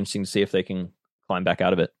it'll be interesting to see if they can climb back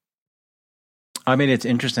out of it. I mean, it's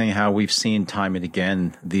interesting how we've seen time and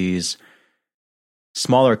again these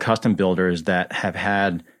smaller custom builders that have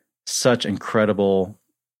had such incredible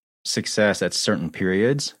success at certain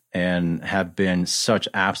periods and have been such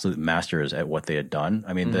absolute masters at what they had done.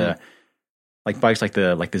 I mean, the bikes like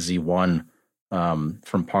the Z1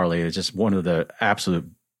 from Parley is just one of the absolute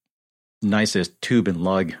nicest tube and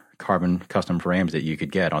lug carbon custom frames that you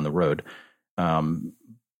could get on the road.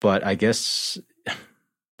 But I guess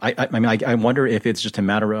I wonder if it's just a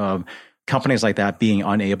matter of companies like that being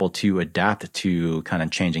unable to adapt to kind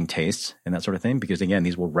of changing tastes and that sort of thing. Because again,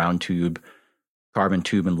 these were round tube, carbon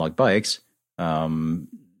tube and lug bikes.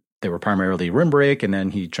 They were primarily rim brake, and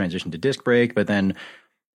then he transitioned to disc brake. But then,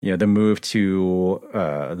 you know, the move to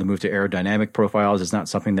aerodynamic profiles is not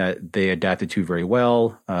something that they adapted to very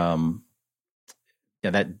well.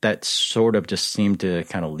 Yeah, that sort of just seemed to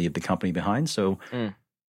kind of leave the company behind. So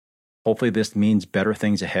hopefully this means better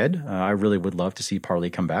things ahead. I really would love to see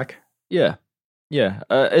Parley come back. Yeah.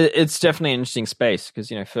 It's definitely an interesting space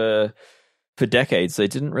because, you know, for decades they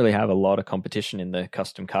didn't really have a lot of competition in the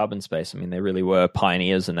custom carbon space. I mean, they really were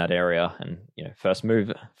pioneers in that area, and you know, first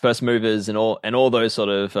movers and all those sort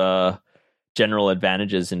of general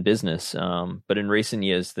advantages in business. But in recent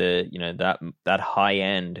years, that high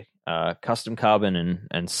end custom carbon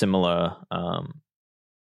and similar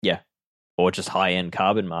or just high end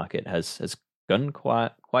carbon market has gotten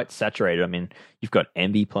quite saturated. I mean, you've got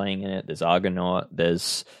Envy playing in it. There's Argonaut.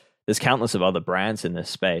 There's countless of other brands in this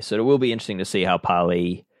space. So it will be interesting to see how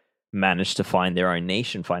Parley manage to find their own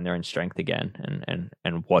niche and find their own strength again,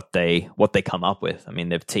 and what they come up with. I mean,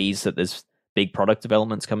 they've teased that there's big product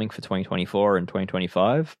developments coming for 2024 and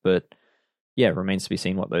 2025, but yeah, it remains to be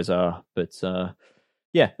seen what those are. But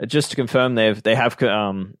yeah, just to confirm, they have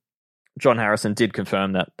John Harrison did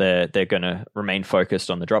confirm that they're going to remain focused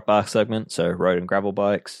on the drop bar segment, so road and gravel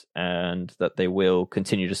bikes, and that they will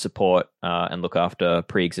continue to support and look after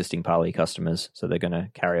pre-existing Parley customers. So they're going to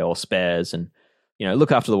carry all spares and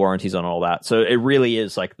look after the warranties on all that. So it really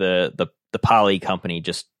is like the Parley company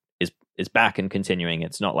just is back and continuing.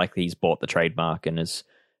 It's not like he's bought the trademark and is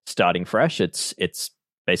starting fresh. It's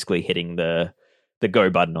basically hitting the go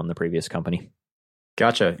button on the previous company.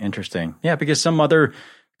 Gotcha. Interesting. Yeah, because some other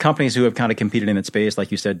companies who have kind of competed in that space,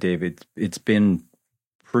 like you said, Dave, it's been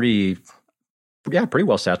pretty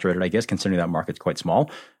well saturated, I guess, considering that market's quite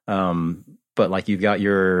small. But like you've got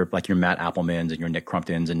your Matt Applemans and your Nick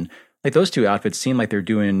Crumptons, and like those two outfits seem like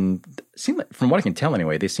from what I can tell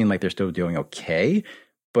anyway, they seem like they're still doing okay.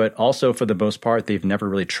 But also for the most part, they've never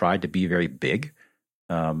really tried to be very big.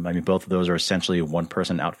 I mean, both of those are essentially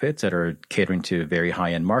one-person outfits that are catering to a very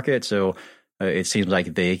high-end market. So it seems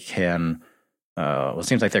like they can. It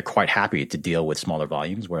seems like they're quite happy to deal with smaller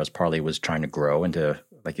volumes, whereas Parley was trying to grow into,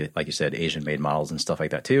 like you said, Asian-made models and stuff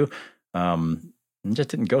like that too. It just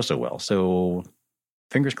didn't go so well. So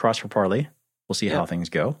fingers crossed for Parley. We'll see how things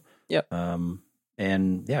go. Yep.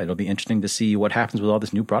 And yeah, it'll be interesting to see what happens with all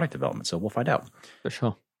this new product development. So we'll find out. For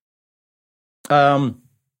sure.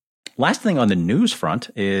 Last thing on the news front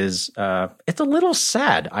is it's a little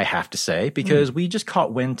sad, I have to say, because we just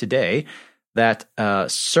caught wind today that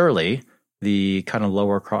Surly, the kind of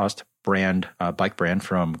lower cost brand, bike brand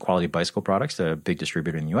from Quality Bicycle Products, a big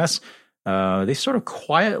distributor in the US, they sort of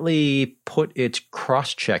quietly put its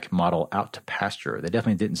Crosscheck model out to pasture. They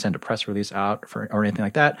definitely didn't send a press release out or anything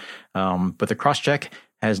like that. But the Crosscheck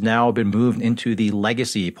has now been moved into the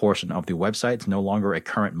legacy portion of the website. It's no longer a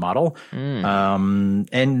current model.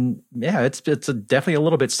 And yeah, it's definitely a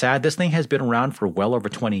little bit sad. This thing has been around for well over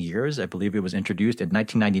 20 years. I believe it was introduced in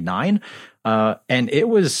 1999. And it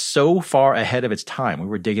was so far ahead of its time. We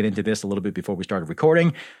were digging into this a little bit before we started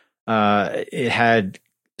recording. It had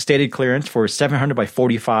stated clearance for 700 by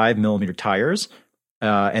 45 millimeter tires.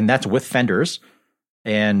 And that's with fenders.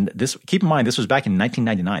 And this, keep in mind, this was back in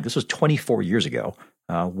 1999. This was 24 years ago.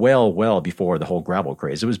 Well before the whole gravel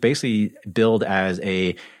craze. It was basically billed as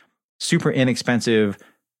a super inexpensive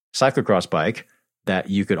cyclocross bike that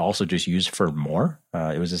you could also just use for more.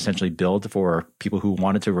 It was essentially billed for people who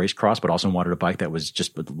wanted to race cross, but also wanted a bike that was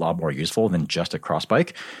just a lot more useful than just a cross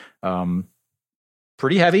bike.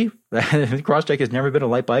 Pretty heavy. The Crosscheck has never been a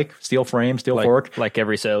light bike. Steel frame, steel fork. Like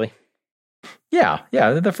every Surly. Yeah.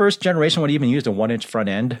 The first generation would even use a 1-inch front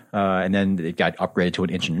end, and then it got upgraded to an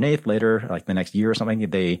 1.1 later, like the next year or something.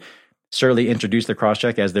 They Surly introduced the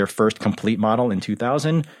Crosscheck as their first complete model in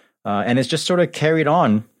 2000, and it's just sort of carried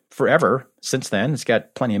on forever since then. It's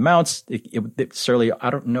got plenty of mounts. Surly, I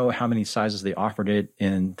don't know how many sizes they offered it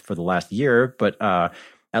in for the last year, but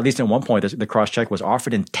at least at one point, the Crosscheck was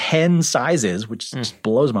offered in 10 sizes, which just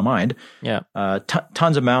blows my mind. Yeah.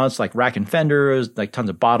 Tons of mounts, like rack and fenders, like tons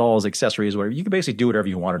of bottles, accessories, whatever. You could basically do whatever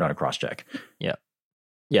you wanted on a Crosscheck. Yeah.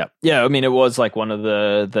 I mean, it was like one of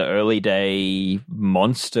the early day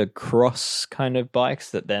monster cross kind of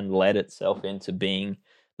bikes that then led itself into being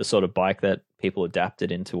the sort of bike that people adapted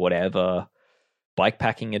into whatever bike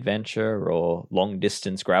packing adventure or long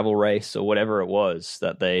distance gravel race or whatever it was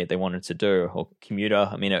that they wanted to do, or commuter.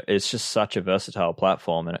 I mean, it's just such a versatile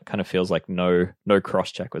platform, and it kind of feels like no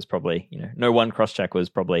Crosscheck was probably, no one Crosscheck was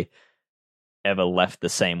probably ever left the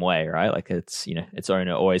same way, right? Like its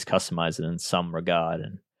owner always customized it in some regard,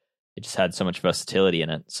 and it just had so much versatility in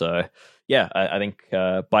it. So yeah, I think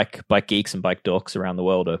bike geeks and bike dorks around the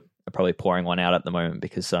world are probably pouring one out at the moment,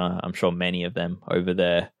 because I'm sure many of them over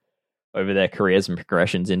their careers and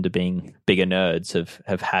progressions into being bigger nerds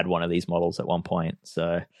have had one of these models at one point.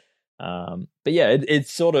 So, but yeah,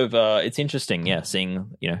 it's sort of it's interesting,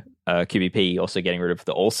 seeing QBP also getting rid of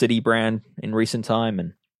the All City brand in recent time,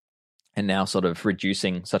 and now sort of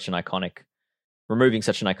removing such an iconic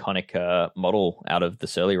model out of the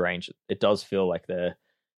Surly range. It does feel like they're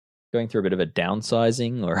going through a bit of a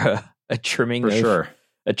downsizing or a trimming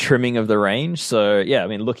a trimming of the range. So yeah, I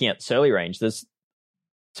mean, looking at Surly range, there's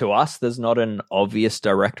not an obvious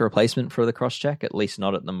direct replacement for the Crosscheck, at least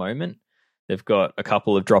not at the moment. They've got a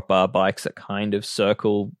couple of drop bar bikes that kind of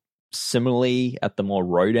circle similarly at the more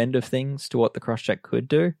road end of things to what the Crosscheck could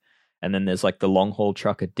do. And then there's like the long haul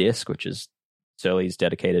trucker disc, which is Surly's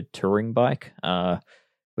dedicated touring bike,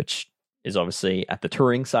 which is obviously at the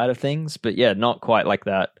touring side of things, but yeah, not quite like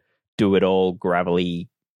that do it all gravelly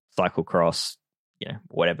cyclocross,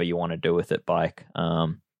 whatever you want to do with it bike.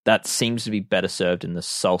 That seems to be better served in the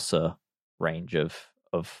salsa range of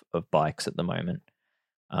bikes at the moment.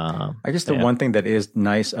 I guess the one thing that is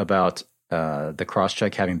nice about the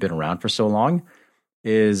Crosstrek having been around for so long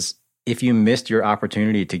is if you missed your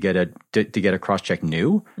opportunity to get a Crosstrek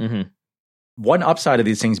new, one upside of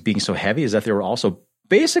these things being so heavy is that they were also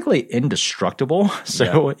basically indestructible.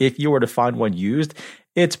 So if you were to find one used,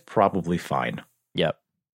 it's probably fine. Yep.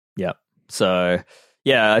 So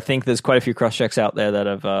yeah, I think there's quite a few Crosstreks out there that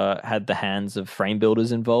have had the hands of frame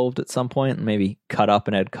builders involved at some point, maybe cut up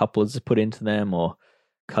and had couplers put into them, or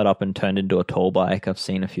cut up and turned into a tall bike. I've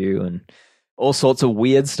seen a few and all sorts of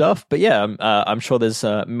weird stuff. But yeah, I'm sure there's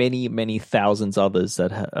many, many thousands others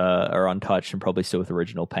that are untouched and probably still with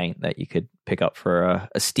original paint that you could pick up for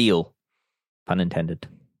a steal, pun intended.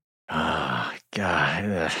 Oh,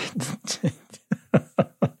 God.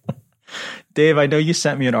 Dave, I know you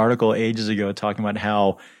sent me an article ages ago talking about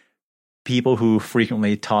how people who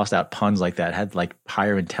frequently tossed out puns like that had like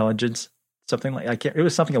higher intelligence, something like it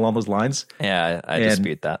was something along those lines. Yeah, I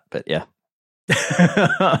dispute that, but yeah.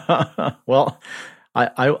 Well,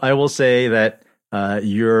 I will say that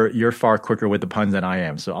you're far quicker with the puns than I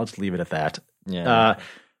am, so I'll just leave it at that. Yeah.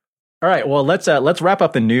 All right, well, let's wrap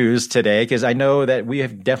up the news today, because I know that we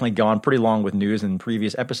have definitely gone pretty long with news in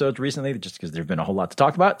previous episodes recently, just because there's been a whole lot to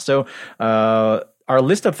talk about. So our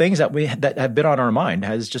list of things that have been on our mind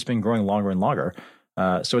has just been growing longer and longer.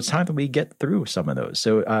 So it's time that we get through some of those.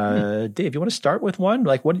 So Dave, you want to start with one?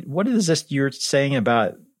 Like, what is this you're saying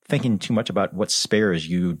about thinking too much about what spares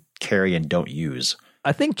you carry and don't use?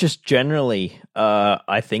 I think just generally,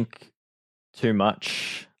 I think too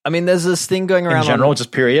much. I mean, there's this thing going around in general,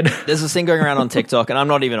 just period. There's this thing going around on TikTok, and I'm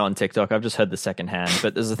not even on TikTok. I've just heard the secondhand,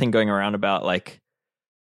 but there's a thing going around about like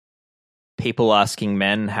people asking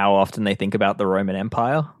men how often they think about the Roman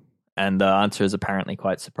Empire, and the answer is apparently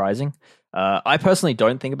quite surprising. I personally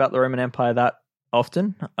don't think about the Roman Empire that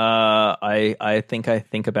often. I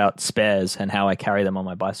think about spares and how I carry them on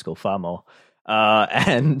my bicycle far more.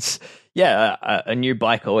 And yeah, a new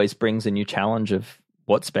bike always brings a new challenge of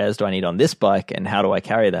what spares do I need on this bike and how do I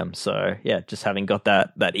carry them? So yeah, just having got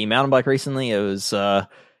that e-mountain bike recently, it was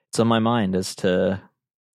it's on my mind as to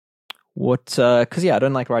what, because yeah, I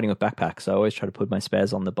don't like riding with backpacks, so I always try to put my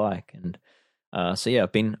spares on the bike. And so yeah,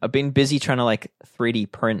 I've been busy trying to like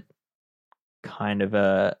 3D print kind of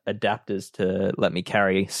adapters to let me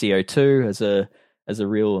carry CO2 as a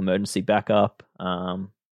real emergency backup.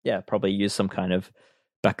 Yeah, probably use some kind of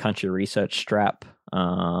backcountry research strap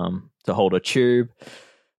to hold a tube,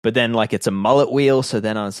 but then like it's a mullet wheel, so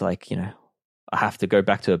then I was like, I have to go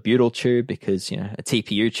back to a butyl tube because a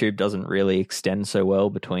TPU tube doesn't really extend so well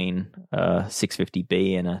between a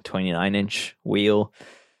 650B and a 29-inch wheel.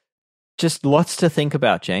 Just lots to think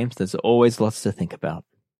about, James. There's always lots to think about.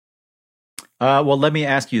 Well, let me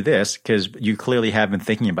ask you this, because you clearly have been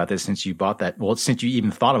thinking about this since you bought that. Well, since you even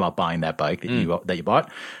thought about buying that bike that you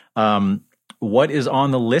bought. What is on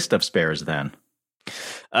the list of spares then?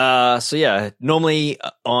 So yeah, normally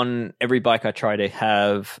on every bike I try to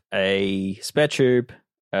have a spare tube,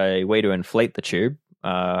 a way to inflate the tube.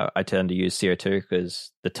 I tend to use CO2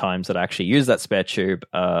 because the times that I actually use that spare tube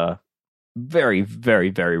are very,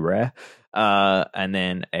 very, very rare. And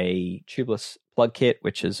then a tubeless plug kit,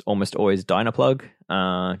 which is almost always Dynaplug,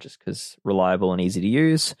 just because reliable and easy to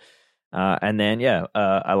use. And then, yeah,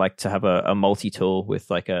 I like to have a multi-tool with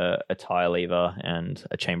like a tire lever and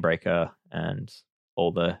a chain breaker and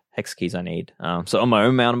all the hex keys I need. So on my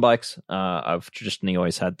own mountain bikes, I've traditionally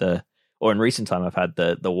always had in recent time, I've had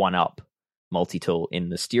the 1-Up multi-tool in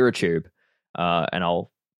the steerer tube. And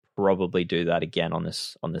I'll probably do that again on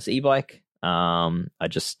this e-bike. I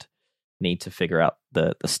just need to figure out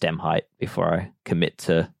the stem height before I commit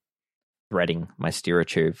to threading my steerer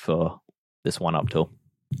tube for this 1-Up tool.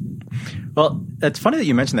 Well, it's funny that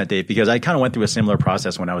you mentioned that, Dave, because I kind of went through a similar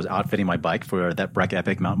process when I was outfitting my bike for that Breck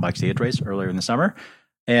Epic mountain bike stage race earlier in the summer.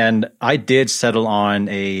 And I did settle on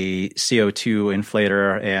a CO2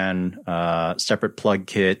 inflator and separate plug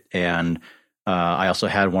kit. And I also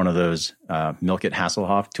had one of those Milk It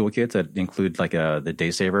Hasselhoff toolkits that include like the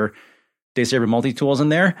Daysaver multi-tools in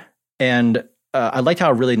there. And I liked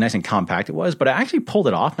how really nice and compact it was, but I actually pulled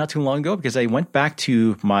it off not too long ago because I went back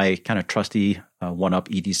to my kind of trusty 1-Up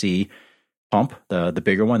EDC pump, the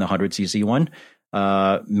bigger one, the 100cc one,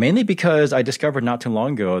 mainly because I discovered not too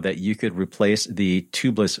long ago that you could replace the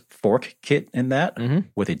tubeless fork kit in that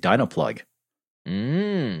with a Dynaplug.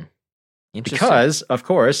 Because, of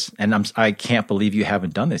course, and I can't believe you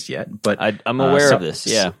haven't done this yet, but I'm aware of this.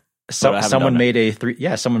 Yeah. Someone made a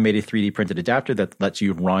 3D printed adapter that lets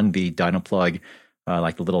you run the Dynaplug,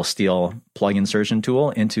 like the little steel plug insertion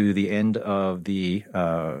tool, into the end of the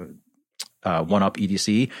 1UP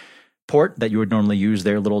EDC port that you would normally use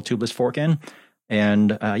their little tubeless fork in.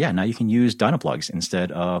 And now you can use Dynaplugs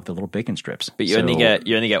instead of the little bacon strips. But you only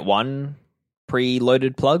get one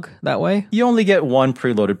preloaded plug that way? You only get one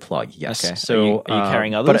preloaded plug, yes. Okay. So are you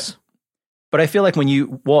carrying others? But I feel like when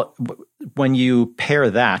you pair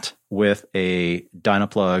that with a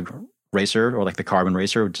Dynaplug racer, or like the carbon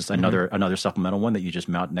racer, just another supplemental one that you just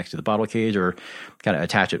mount next to the bottle cage or kind of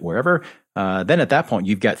attach it wherever, then at that point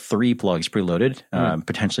you've got 3 plugs preloaded,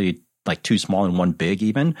 potentially like 2 small and 1 big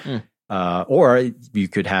even. Or you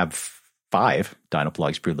could have 5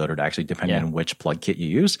 Dynaplugs preloaded, actually, depending on which plug kit you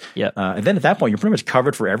use. And then at that point, you're pretty much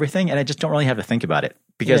covered for everything, and I just don't really have to think about it,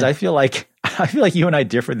 because I feel like you and I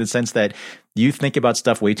differ in the sense that you think about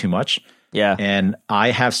stuff way too much. And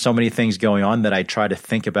I have so many things going on that I try to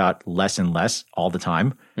think about less and less all the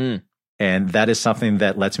time. And that is something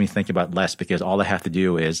that lets me think about less, because all I have to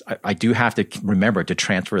do is I do have to remember to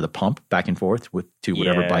transfer the pump back and forth to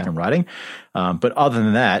whatever bike I'm riding. But other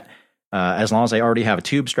than that, as long as I already have a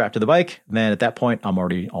tube strapped to the bike, then at that point, I'm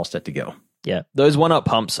already all set to go. Yeah, those 1UP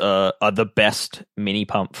pumps are the best mini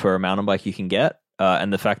pump for a mountain bike you can get.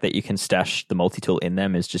 And the fact that you can stash the multi-tool in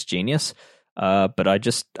them is just genius. But I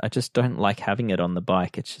just don't like having it on the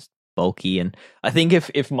bike. It's just bulky. And I think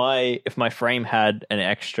if my frame had an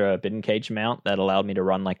extra bitten cage mount that allowed me to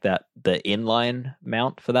run like that, the inline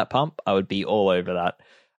mount for that pump, I would be all over that.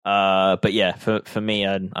 But yeah, for me,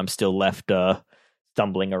 I'm still left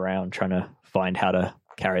stumbling around trying to find how to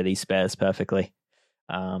carry these spares perfectly.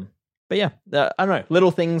 But yeah, I don't know.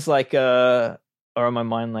 Little things like are on my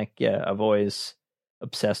mind. Like, I've always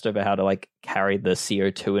obsessed over how to like carry the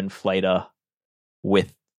CO2 inflator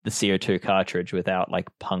with the CO2 cartridge without like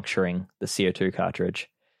puncturing the CO2 cartridge.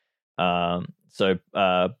 So what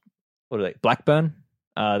are they? Blackburn.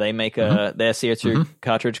 They make their CO2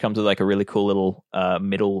 cartridge comes with like a really cool little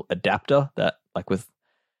middle adapter that like with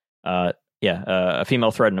a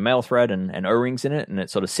female thread and a male thread and O-rings in it, and it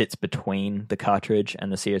sort of sits between the cartridge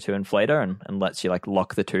and the CO2 inflator and lets you like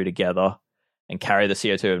lock the two together and carry the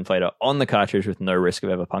CO2 inflator on the cartridge with no risk of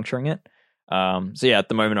ever puncturing it. So yeah, at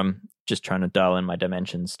the moment I'm just trying to dial in my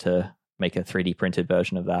dimensions to make a 3D printed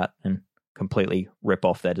version of that and completely rip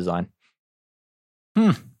off their design.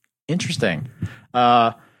 Interesting.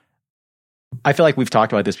 I feel like we've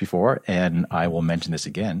talked about this before, and I will mention this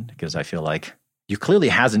again because I feel like you clearly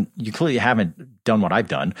haven't done what I've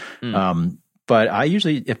done. But I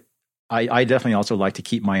definitely also like to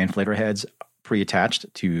keep my inflator heads pre-attached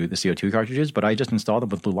to the CO2 cartridges, but I just install them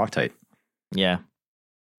with blue Loctite. Yeah.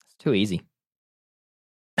 It's too easy.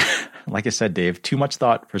 Like I said, Dave, too much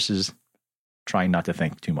thought versus trying not to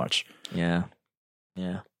think too much. Yeah.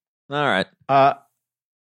 All right. All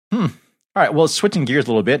right. Well, switching gears a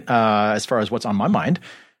little bit, as far as what's on my mind,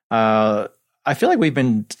 I feel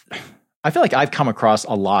like I've come across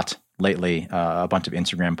a lot lately, a bunch of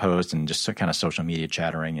Instagram posts and just kind of social media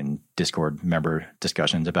chattering and Discord member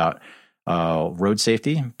discussions about road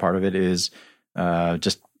safety. Part of it is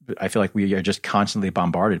just, I feel like we are just constantly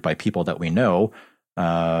bombarded by people that we know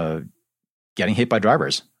getting hit by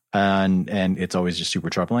drivers. And it's always just super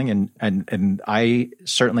troubling. And I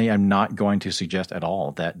certainly am not going to suggest at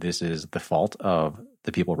all that this is the fault of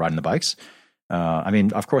the people riding the bikes. I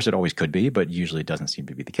mean, of course it always could be, but usually it doesn't seem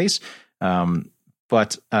to be the case.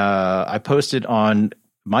 But I posted on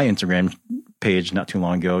my Instagram page not too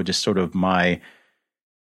long ago, just sort of my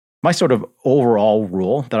sort of overall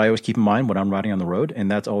rule that I always keep in mind when I'm riding on the road.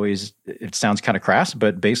 And that's always, it sounds kind of crass,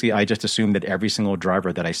 but basically I just assume that every single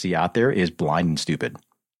driver that I see out there is blind and stupid.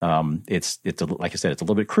 It's like I said, it's a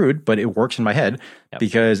little bit crude, but it works in my head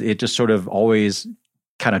because it just sort of always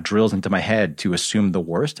kind of drills into my head to assume the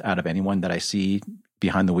worst out of anyone that I see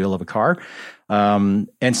behind the wheel of a car. And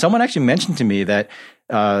someone actually mentioned to me that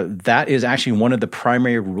that is actually one of the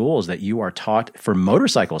primary rules that you are taught for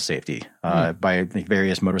motorcycle safety by the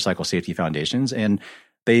various motorcycle safety foundations. And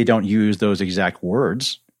they don't use those exact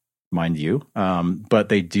words, mind you, but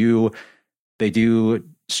they do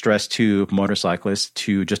stress to motorcyclists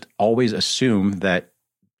to just always assume that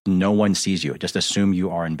no one sees you. Just assume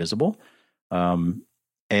you are invisible.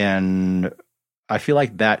 And I feel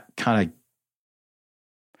like that kind of,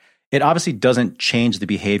 it obviously doesn't change the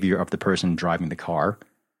behavior of the person driving the car.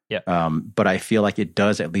 But I feel like it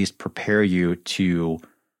does at least prepare you to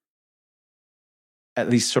at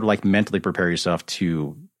least sort of like mentally prepare yourself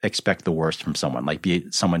to expect the worst from someone, like be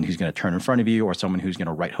it someone who's going to turn in front of you or someone who's going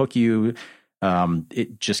to right hook you.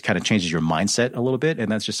 It just kind of changes your mindset a little bit.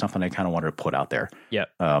 And that's just something I kind of wanted to put out there. Yeah.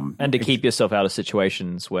 And to keep yourself out of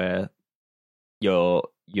situations where you're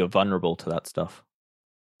vulnerable to that stuff.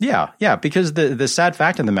 Yeah. Yeah. Because the sad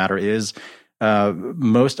fact of the matter is,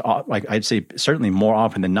 like I'd say certainly more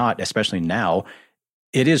often than not, especially now,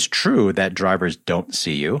 it is true that drivers don't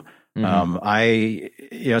see you. Some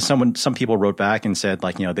people wrote back and said,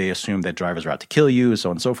 like, they assume that drivers are out to kill you, so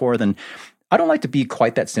on and so forth. And I don't like to be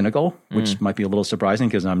quite that cynical, which might be a little surprising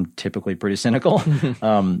because I'm typically pretty cynical.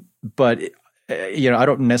 But I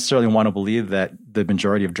don't necessarily want to believe that the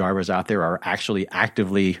majority of drivers out there are actually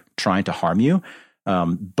actively trying to harm you.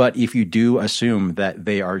 But if you do assume that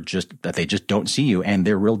they just don't see you and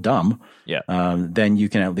they're real dumb, then you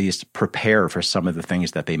can at least prepare for some of the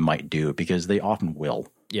things that they might do, because they often will.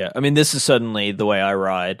 Yeah, I mean, this is certainly the way I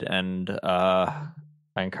ride, and I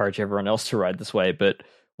encourage everyone else to ride this way. But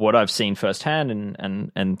what I've seen firsthand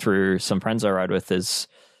and through some friends I ride with is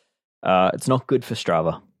it's not good for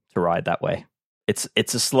Strava to ride that way.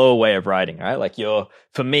 It's a slower way of riding, right? Like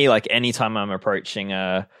for me, like anytime I'm approaching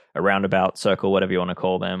a roundabout, circle, whatever you want to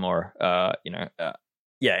call them, or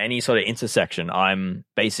any sort of intersection, I'm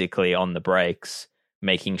basically on the brakes,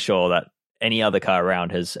 making sure that any other car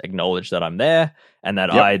around has acknowledged that I'm there and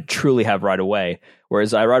that I truly have right away.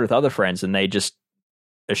 Whereas I ride with other friends and they just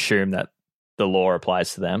assume that the law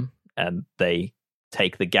applies to them and they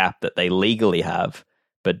take the gap that they legally have,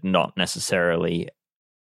 but not necessarily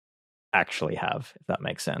actually have, if that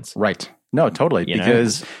makes sense. Right. No, totally.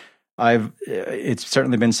 Because it's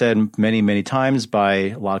certainly been said many, many times by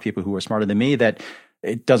a lot of people who are smarter than me that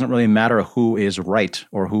it doesn't really matter who is right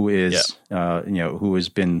or who is, who has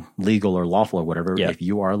been legal or lawful or whatever. Yeah. If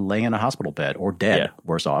you are laying in a hospital bed or dead,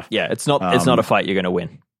 worse off. Yeah, it's not a fight you're going to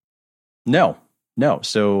win. No.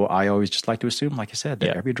 So I always just like to assume, like I said,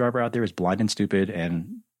 that every driver out there is blind and stupid,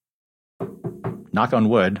 and knock on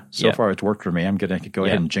wood, so far it's worked for me. I'm going to go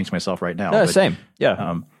ahead and jinx myself right now. No, same.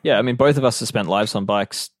 Yeah. I mean, both of us have spent lives on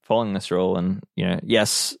bikes following this rule, and,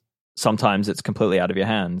 yes, sometimes it's completely out of your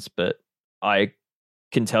hands, but I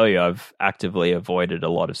can tell you I've actively avoided a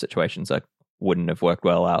lot of situations that wouldn't have worked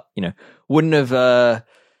well out, wouldn't have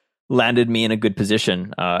landed me in a good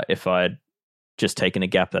position if I'd just taken a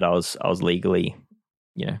gap that I was legally,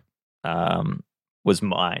 was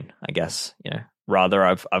mine, I guess. Rather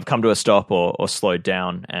I've come to a stop or slowed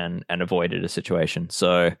down and avoided a situation.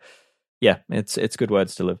 So yeah, it's good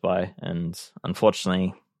words to live by, and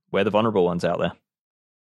unfortunately we're the vulnerable ones out there.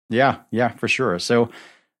 Yeah, for sure. So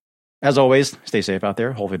as always, stay safe out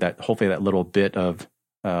there. Hopefully that little bit of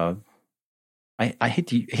I hate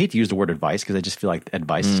to use the word advice, because I just feel like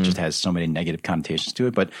advice just has so many negative connotations to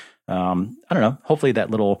it. But I don't know. Hopefully that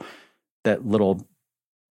little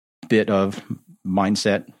bit of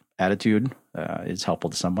mindset, attitude is helpful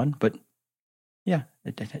to someone. But yeah,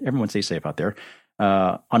 everyone stay safe out there.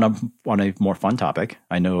 On a more fun topic,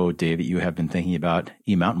 I know, Dave, that you have been thinking about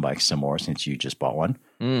e-mountain bikes some more since you just bought one.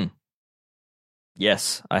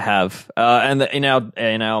 Yes, I have. And in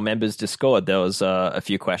our members Discord, there was a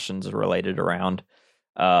few questions related around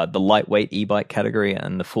the lightweight e-bike category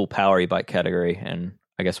and the full power e-bike category, and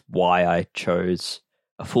I guess why I chose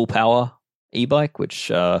a full power e-bike,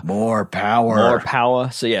 which more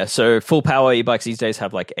power. So full power e-bikes these days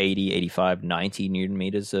have like 80, 85, 90 newton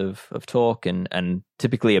meters of torque, and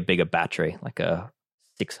typically a bigger battery, like a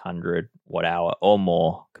 600 watt hour or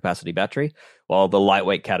more capacity battery, while the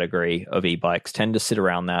lightweight category of e-bikes tend to sit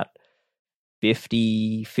around that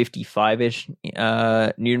 50, 55-ish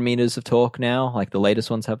newton meters of torque now. Like the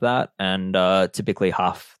latest ones have that, and typically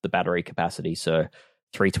half the battery capacity, so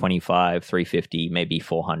 325, 350, maybe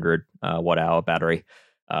 400 watt hour battery,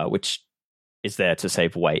 which is there to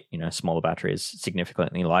save weight. Smaller battery is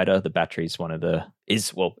significantly lighter. The battery is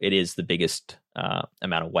it is the biggest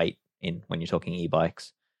amount of weight when you're talking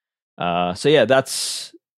e-bikes.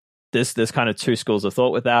 That's there's kind of two schools of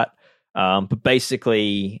thought with that. But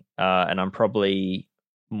basically, and I'm probably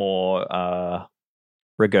more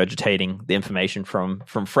regurgitating the information from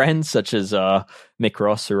friends such as Mick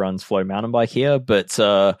Ross, who runs Flow Mountain Bike here. But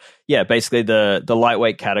basically the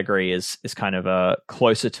lightweight category is kind of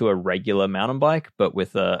closer to a regular mountain bike, but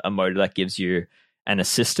with a motor that gives you an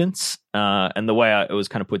assistance. And the way it was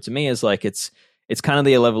kind of put to me is like it's kind of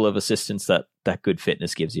the level of assistance that good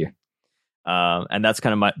fitness gives you. And that's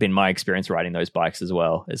kind of been my experience riding those bikes as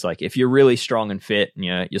well. It's like if you're really strong and fit and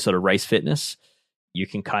your sort of race fitness, you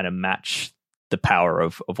can kind of match the power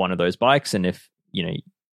of one of those bikes. And if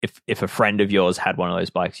a friend of yours had one of those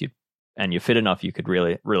bikes, and you're fit enough, you could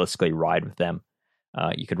really realistically ride with them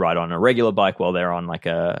You could ride on a regular bike while they're on like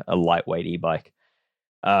a lightweight e-bike.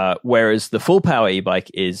 Whereas the full power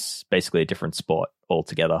e-bike is basically a different sport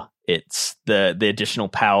altogether. It's the additional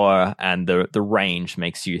power and the range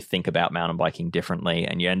makes you think about mountain biking differently,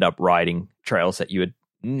 and you end up riding trails that you would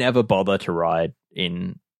never bother to ride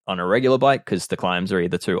on a regular bike because the climbs are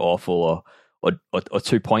either too awful or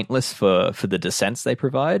too pointless for the descents they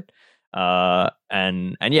provide.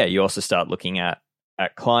 And yeah, you also start looking at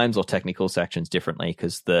climbs or technical sections differently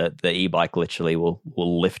because the e-bike literally will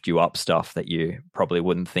lift you up stuff that you probably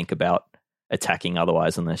wouldn't think about attacking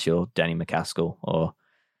otherwise unless you're Danny McCaskill or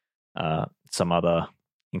some other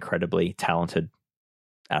incredibly talented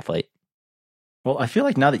athlete. Well, I feel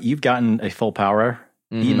like now that you've gotten a full power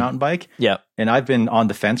e-mountain bike, yeah, and I've been on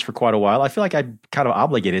the fence for quite a while, I feel like I'm kind of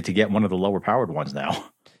obligated to get one of the lower powered ones now.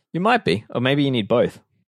 You might be, or maybe you need both.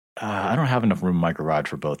 I don't have enough room in my garage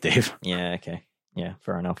for both, Dave. Yeah, okay. Yeah,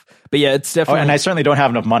 fair enough. But yeah, it's definitely... and I certainly don't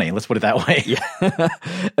have enough money. Let's put it that way. Yeah.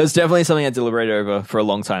 It was definitely something I deliberated over for a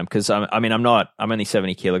long time because, I'm only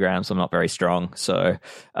 70 kilograms. I'm not very strong. So,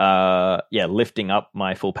 yeah, lifting up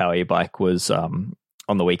my full power e-bike was, on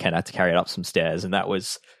the weekend, I had to carry it up some stairs. And that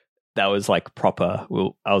was like proper.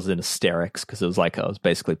 I was in hysterics because it was like I was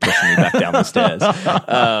basically pushing me back down the stairs.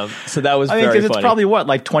 So that was very funny. It's probably what,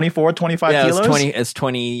 like 24, 25 kilos? It's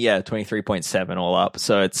 23.7 all up.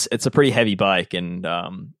 So it's a pretty heavy bike, and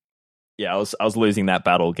yeah, I was losing that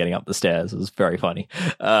battle getting up the stairs. It was very funny.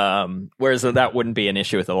 Whereas that wouldn't be an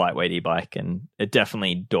issue with a lightweight e-bike, and it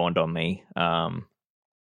definitely dawned on me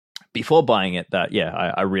before buying it that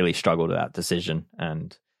I really struggled with that decision,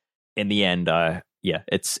 and in the end,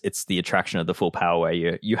 it's the attraction of the full power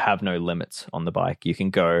where you have no limits on the bike. You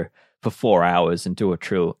can go for 4 hours and do a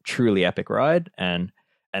truly epic ride, and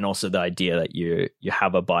also the idea that you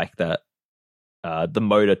have a bike that the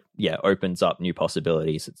motor opens up new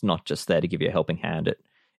possibilities. It's not just there to give you a helping hand. It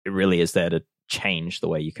really is there to change the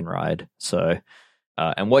way you can ride. So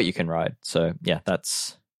and what you can ride. So yeah,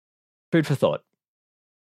 that's food for thought.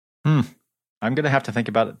 I'm gonna have to think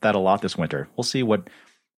about that a lot this winter. We'll see what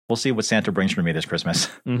Santa brings for me this Christmas.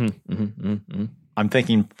 I'm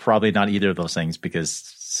thinking probably not either of those things because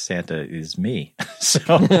Santa is me. So,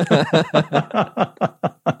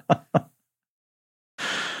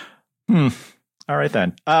 all right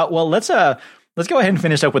then. Well, let's go ahead and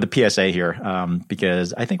finish up with the PSA here,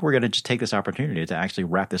 because I think we're going to just take this opportunity to actually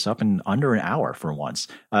wrap this up in under an hour for once.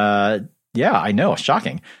 Yeah, I know.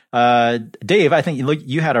 Shocking. Dave, I think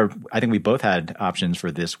I think we both had options for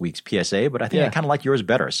this week's PSA, but I think I kind of like yours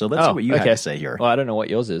better. So let's see what you have to say here. Well, I don't know what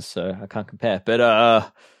yours is, so I can't compare.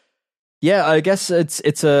 But yeah, I guess it's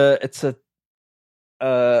an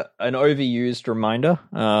overused reminder.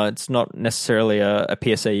 It's not necessarily a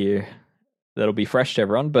PSA that'll be fresh to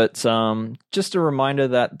everyone, but just a reminder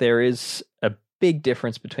that there is a big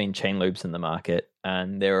difference between chain lubes in the market,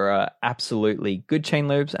 and there are absolutely good chain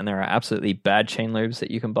lubes and there are absolutely bad chain lubes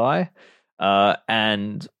that you can buy.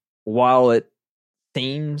 And while it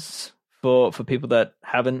seems for people that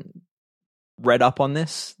haven't read up on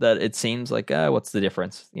this, that it seems like, what's the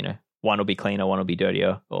difference? One will be cleaner, one will be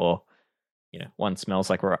dirtier, or one smells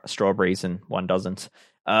like strawberries and one doesn't.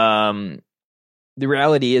 The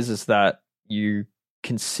reality is that you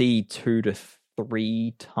can see 2 to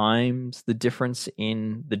 3 times the difference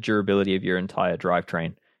in the durability of your entire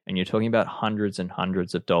drivetrain, and you're talking about hundreds and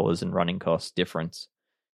hundreds of dollars in running cost difference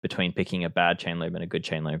between picking a bad chain lube and a good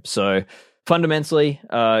chain lube. So fundamentally,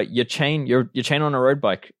 your chain on a road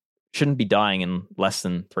bike shouldn't be dying in less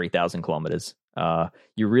than 3,000 kilometers.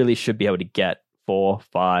 You really should be able to get 4,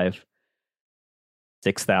 5,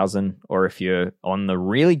 6,000, or if you're on the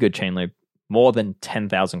really good chain lube, more than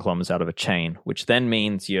 10,000 kilometers out of a chain, which then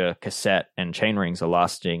means your cassette and chain rings are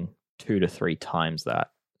lasting 2 to 3 times that.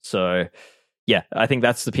 So yeah, I think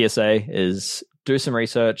that's the PSA, is do some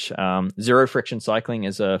research. Zero Friction Cycling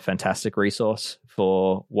is a fantastic resource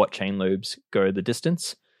for what chain lubes go the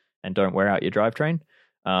distance and don't wear out your drivetrain.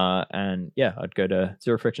 And yeah, I'd go to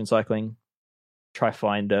Zero Friction Cycling, try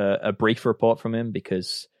find a brief report from him,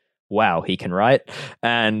 because wow, he can write.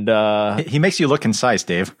 And he makes you look concise,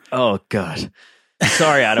 Dave. Oh God,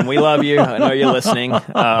 sorry, Adam. We love you. I know you're listening.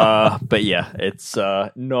 But yeah, it's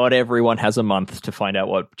not everyone has a month to find out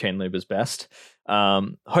what chain lube is best.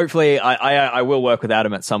 Hopefully, I will work with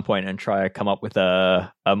Adam at some point and try to come up with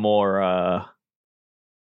a more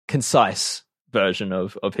concise version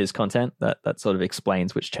of his content that sort of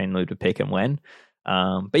explains which chain lube to pick and when.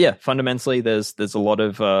 But yeah, fundamentally, there's a lot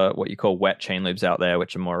of what you call wet chain lubes out there,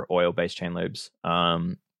 which are more oil-based chain lubes,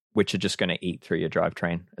 which are just going to eat through your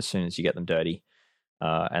drivetrain as soon as you get them dirty,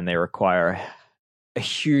 and they require a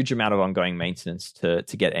huge amount of ongoing maintenance to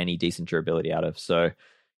get any decent durability out of. So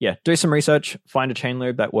yeah, do some research, find a chain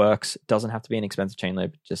lube that works. It doesn't have to be an expensive chain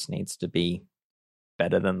lube. It just needs to be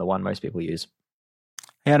better than the one most people use.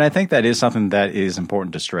 And I think that is something that is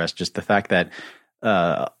important to stress, just the fact that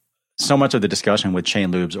so much of the discussion with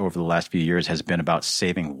chain lubes over the last few years has been about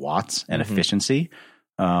saving watts and efficiency,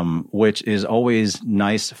 which is always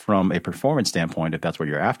nice from a performance standpoint if that's what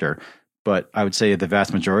you're after. But I would say the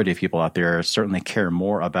vast majority of people out there certainly care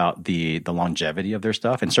more about the longevity of their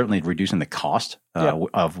stuff and certainly reducing the cost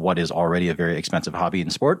of what is already a very expensive hobby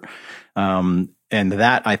and sport. And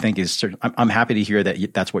that I think is certain. I'm happy to hear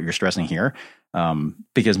that that's what you're stressing here,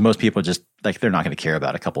 because most people just they're not going to care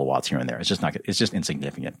about a couple of watts here and there. It's just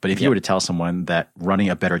insignificant. But if you were to tell someone that running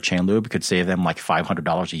a better chain lube could save them like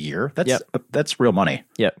 $500 a year, that's real money.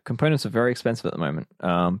 Yeah, components are very expensive at the moment.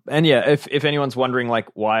 And yeah, if anyone's wondering like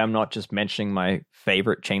why I'm not just mentioning my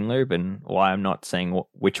favorite chain lube and why I'm not saying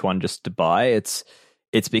which one just to buy, it's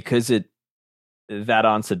because that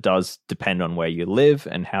answer does depend on where you live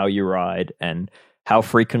and how you ride and how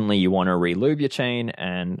frequently you want to re-lube your chain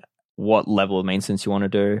and what level of maintenance you want to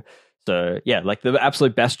do. So yeah, like the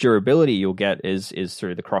absolute best durability you'll get is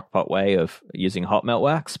through the crockpot way of using hot melt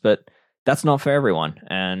wax, but that's not for everyone.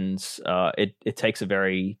 And it takes a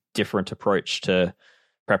very different approach to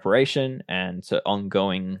preparation and to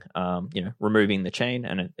ongoing, removing the chain.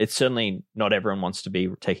 And it's certainly not everyone wants to be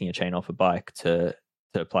taking a chain off a bike to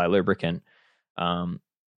apply lubricant.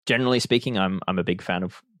 Generally speaking, I'm a big fan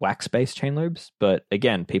of wax-based chain lubes, but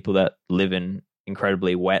again, people that live in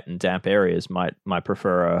incredibly wet and damp areas might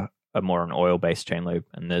prefer a more an oil-based chain lube,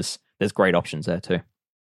 and there's great options there too.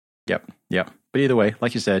 Yep. But either way,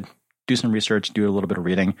 like you said, do some research, do a little bit of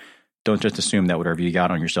reading. Don't just assume that whatever you got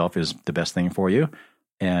on yourself is the best thing for you.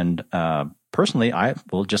 And personally, I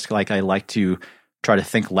like to try to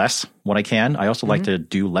think less when I can. I also like to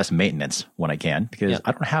do less maintenance when I can, because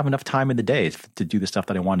I don't have enough time in the day to do the stuff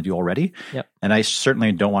that I want to do already. Yep. And I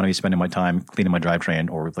certainly don't want to be spending my time cleaning my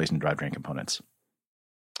drivetrain or replacing drivetrain components.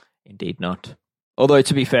 Indeed not. Although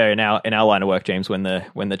to be fair, in our line of work, James, when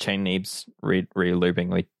the chain needs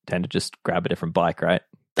re-lubing, we tend to just grab a different bike, right?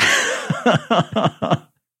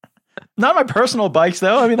 Not my personal bikes,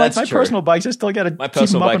 though. I mean, that's my personal bikes, I still got to keep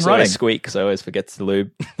them up and running. Always squeak because I always forget to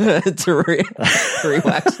lube to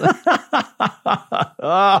re-wax them.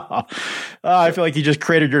 I feel like you just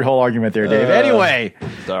created your whole argument there, Dave. Anyway,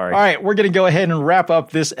 sorry. All right, we're going to go ahead and wrap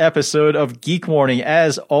up this episode of Geek Warning.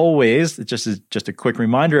 As always, just a quick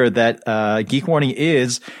reminder that Geek Warning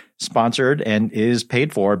is sponsored and is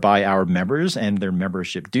paid for by our members and their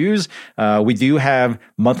membership dues. We do have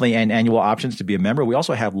monthly and annual options to be a member. We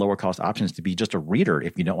also have lower cost options to be just a reader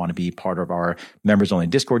if you don't want to be part of our members only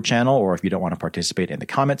Discord channel, or if you don't want to participate in the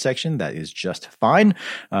comment section, that is just fine.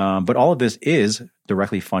 But all of this is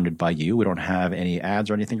directly funded by you. We don't have any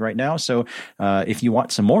ads or anything right now. So if you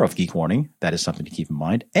want some more of Geek Warning, that is something to keep in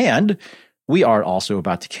mind. And we are also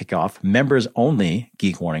about to kick off members-only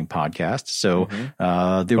Geek Warning podcast. So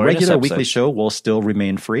the regular weekly show will still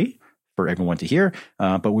remain free for everyone to hear,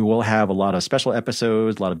 but we will have a lot of special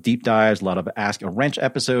episodes, a lot of deep dives, a lot of Ask a Wrench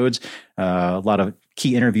episodes, a lot of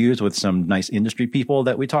key interviews with some nice industry people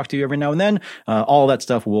that we talk to every now and then. All that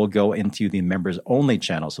stuff will go into the members-only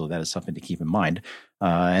channel, so that is something to keep in mind.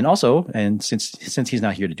 And also, since he's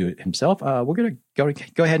not here to do it himself, we're going to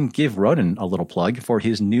go ahead and give Ronan a little plug for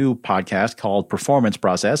his new podcast called Performance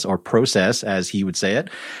Process, or Process, as he would say it.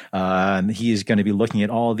 He is going to be looking at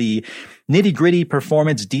all the nitty-gritty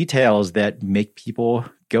performance details that make people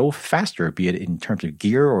go faster, be it in terms of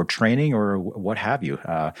gear or training or what have you.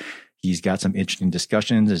 He's got some interesting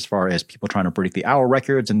discussions as far as people trying to break the hour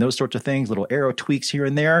records and those sorts of things, little aero tweaks here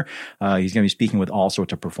and there. He's going to be speaking with all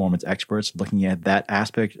sorts of performance experts looking at that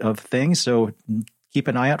aspect of things. So keep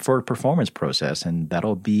an eye out for Performance Process, and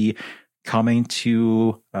that'll be coming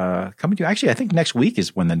to actually, I think next week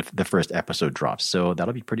is when the first episode drops. So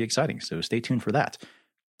that'll be pretty exciting. So stay tuned for that.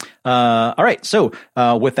 All right. So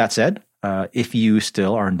with that said, if you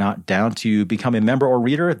still are not down to become a member or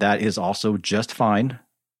reader, that is also just fine.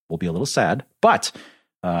 We'll be a little sad, but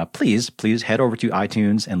please head over to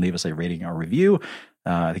iTunes and leave us a rating or review,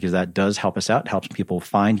 because that does help us out, helps people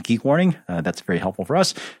find Geek Warning. That's very helpful for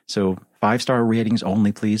us. So 5-star ratings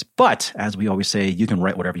only, please. But as we always say, you can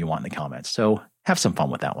write whatever you want in the comments. So have some fun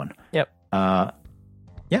with that one. Yep.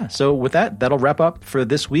 So with that, that'll wrap up for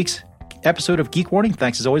this week's episode of Geek Warning.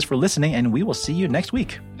 Thanks as always for listening, and we will see you next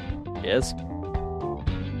week. Yes.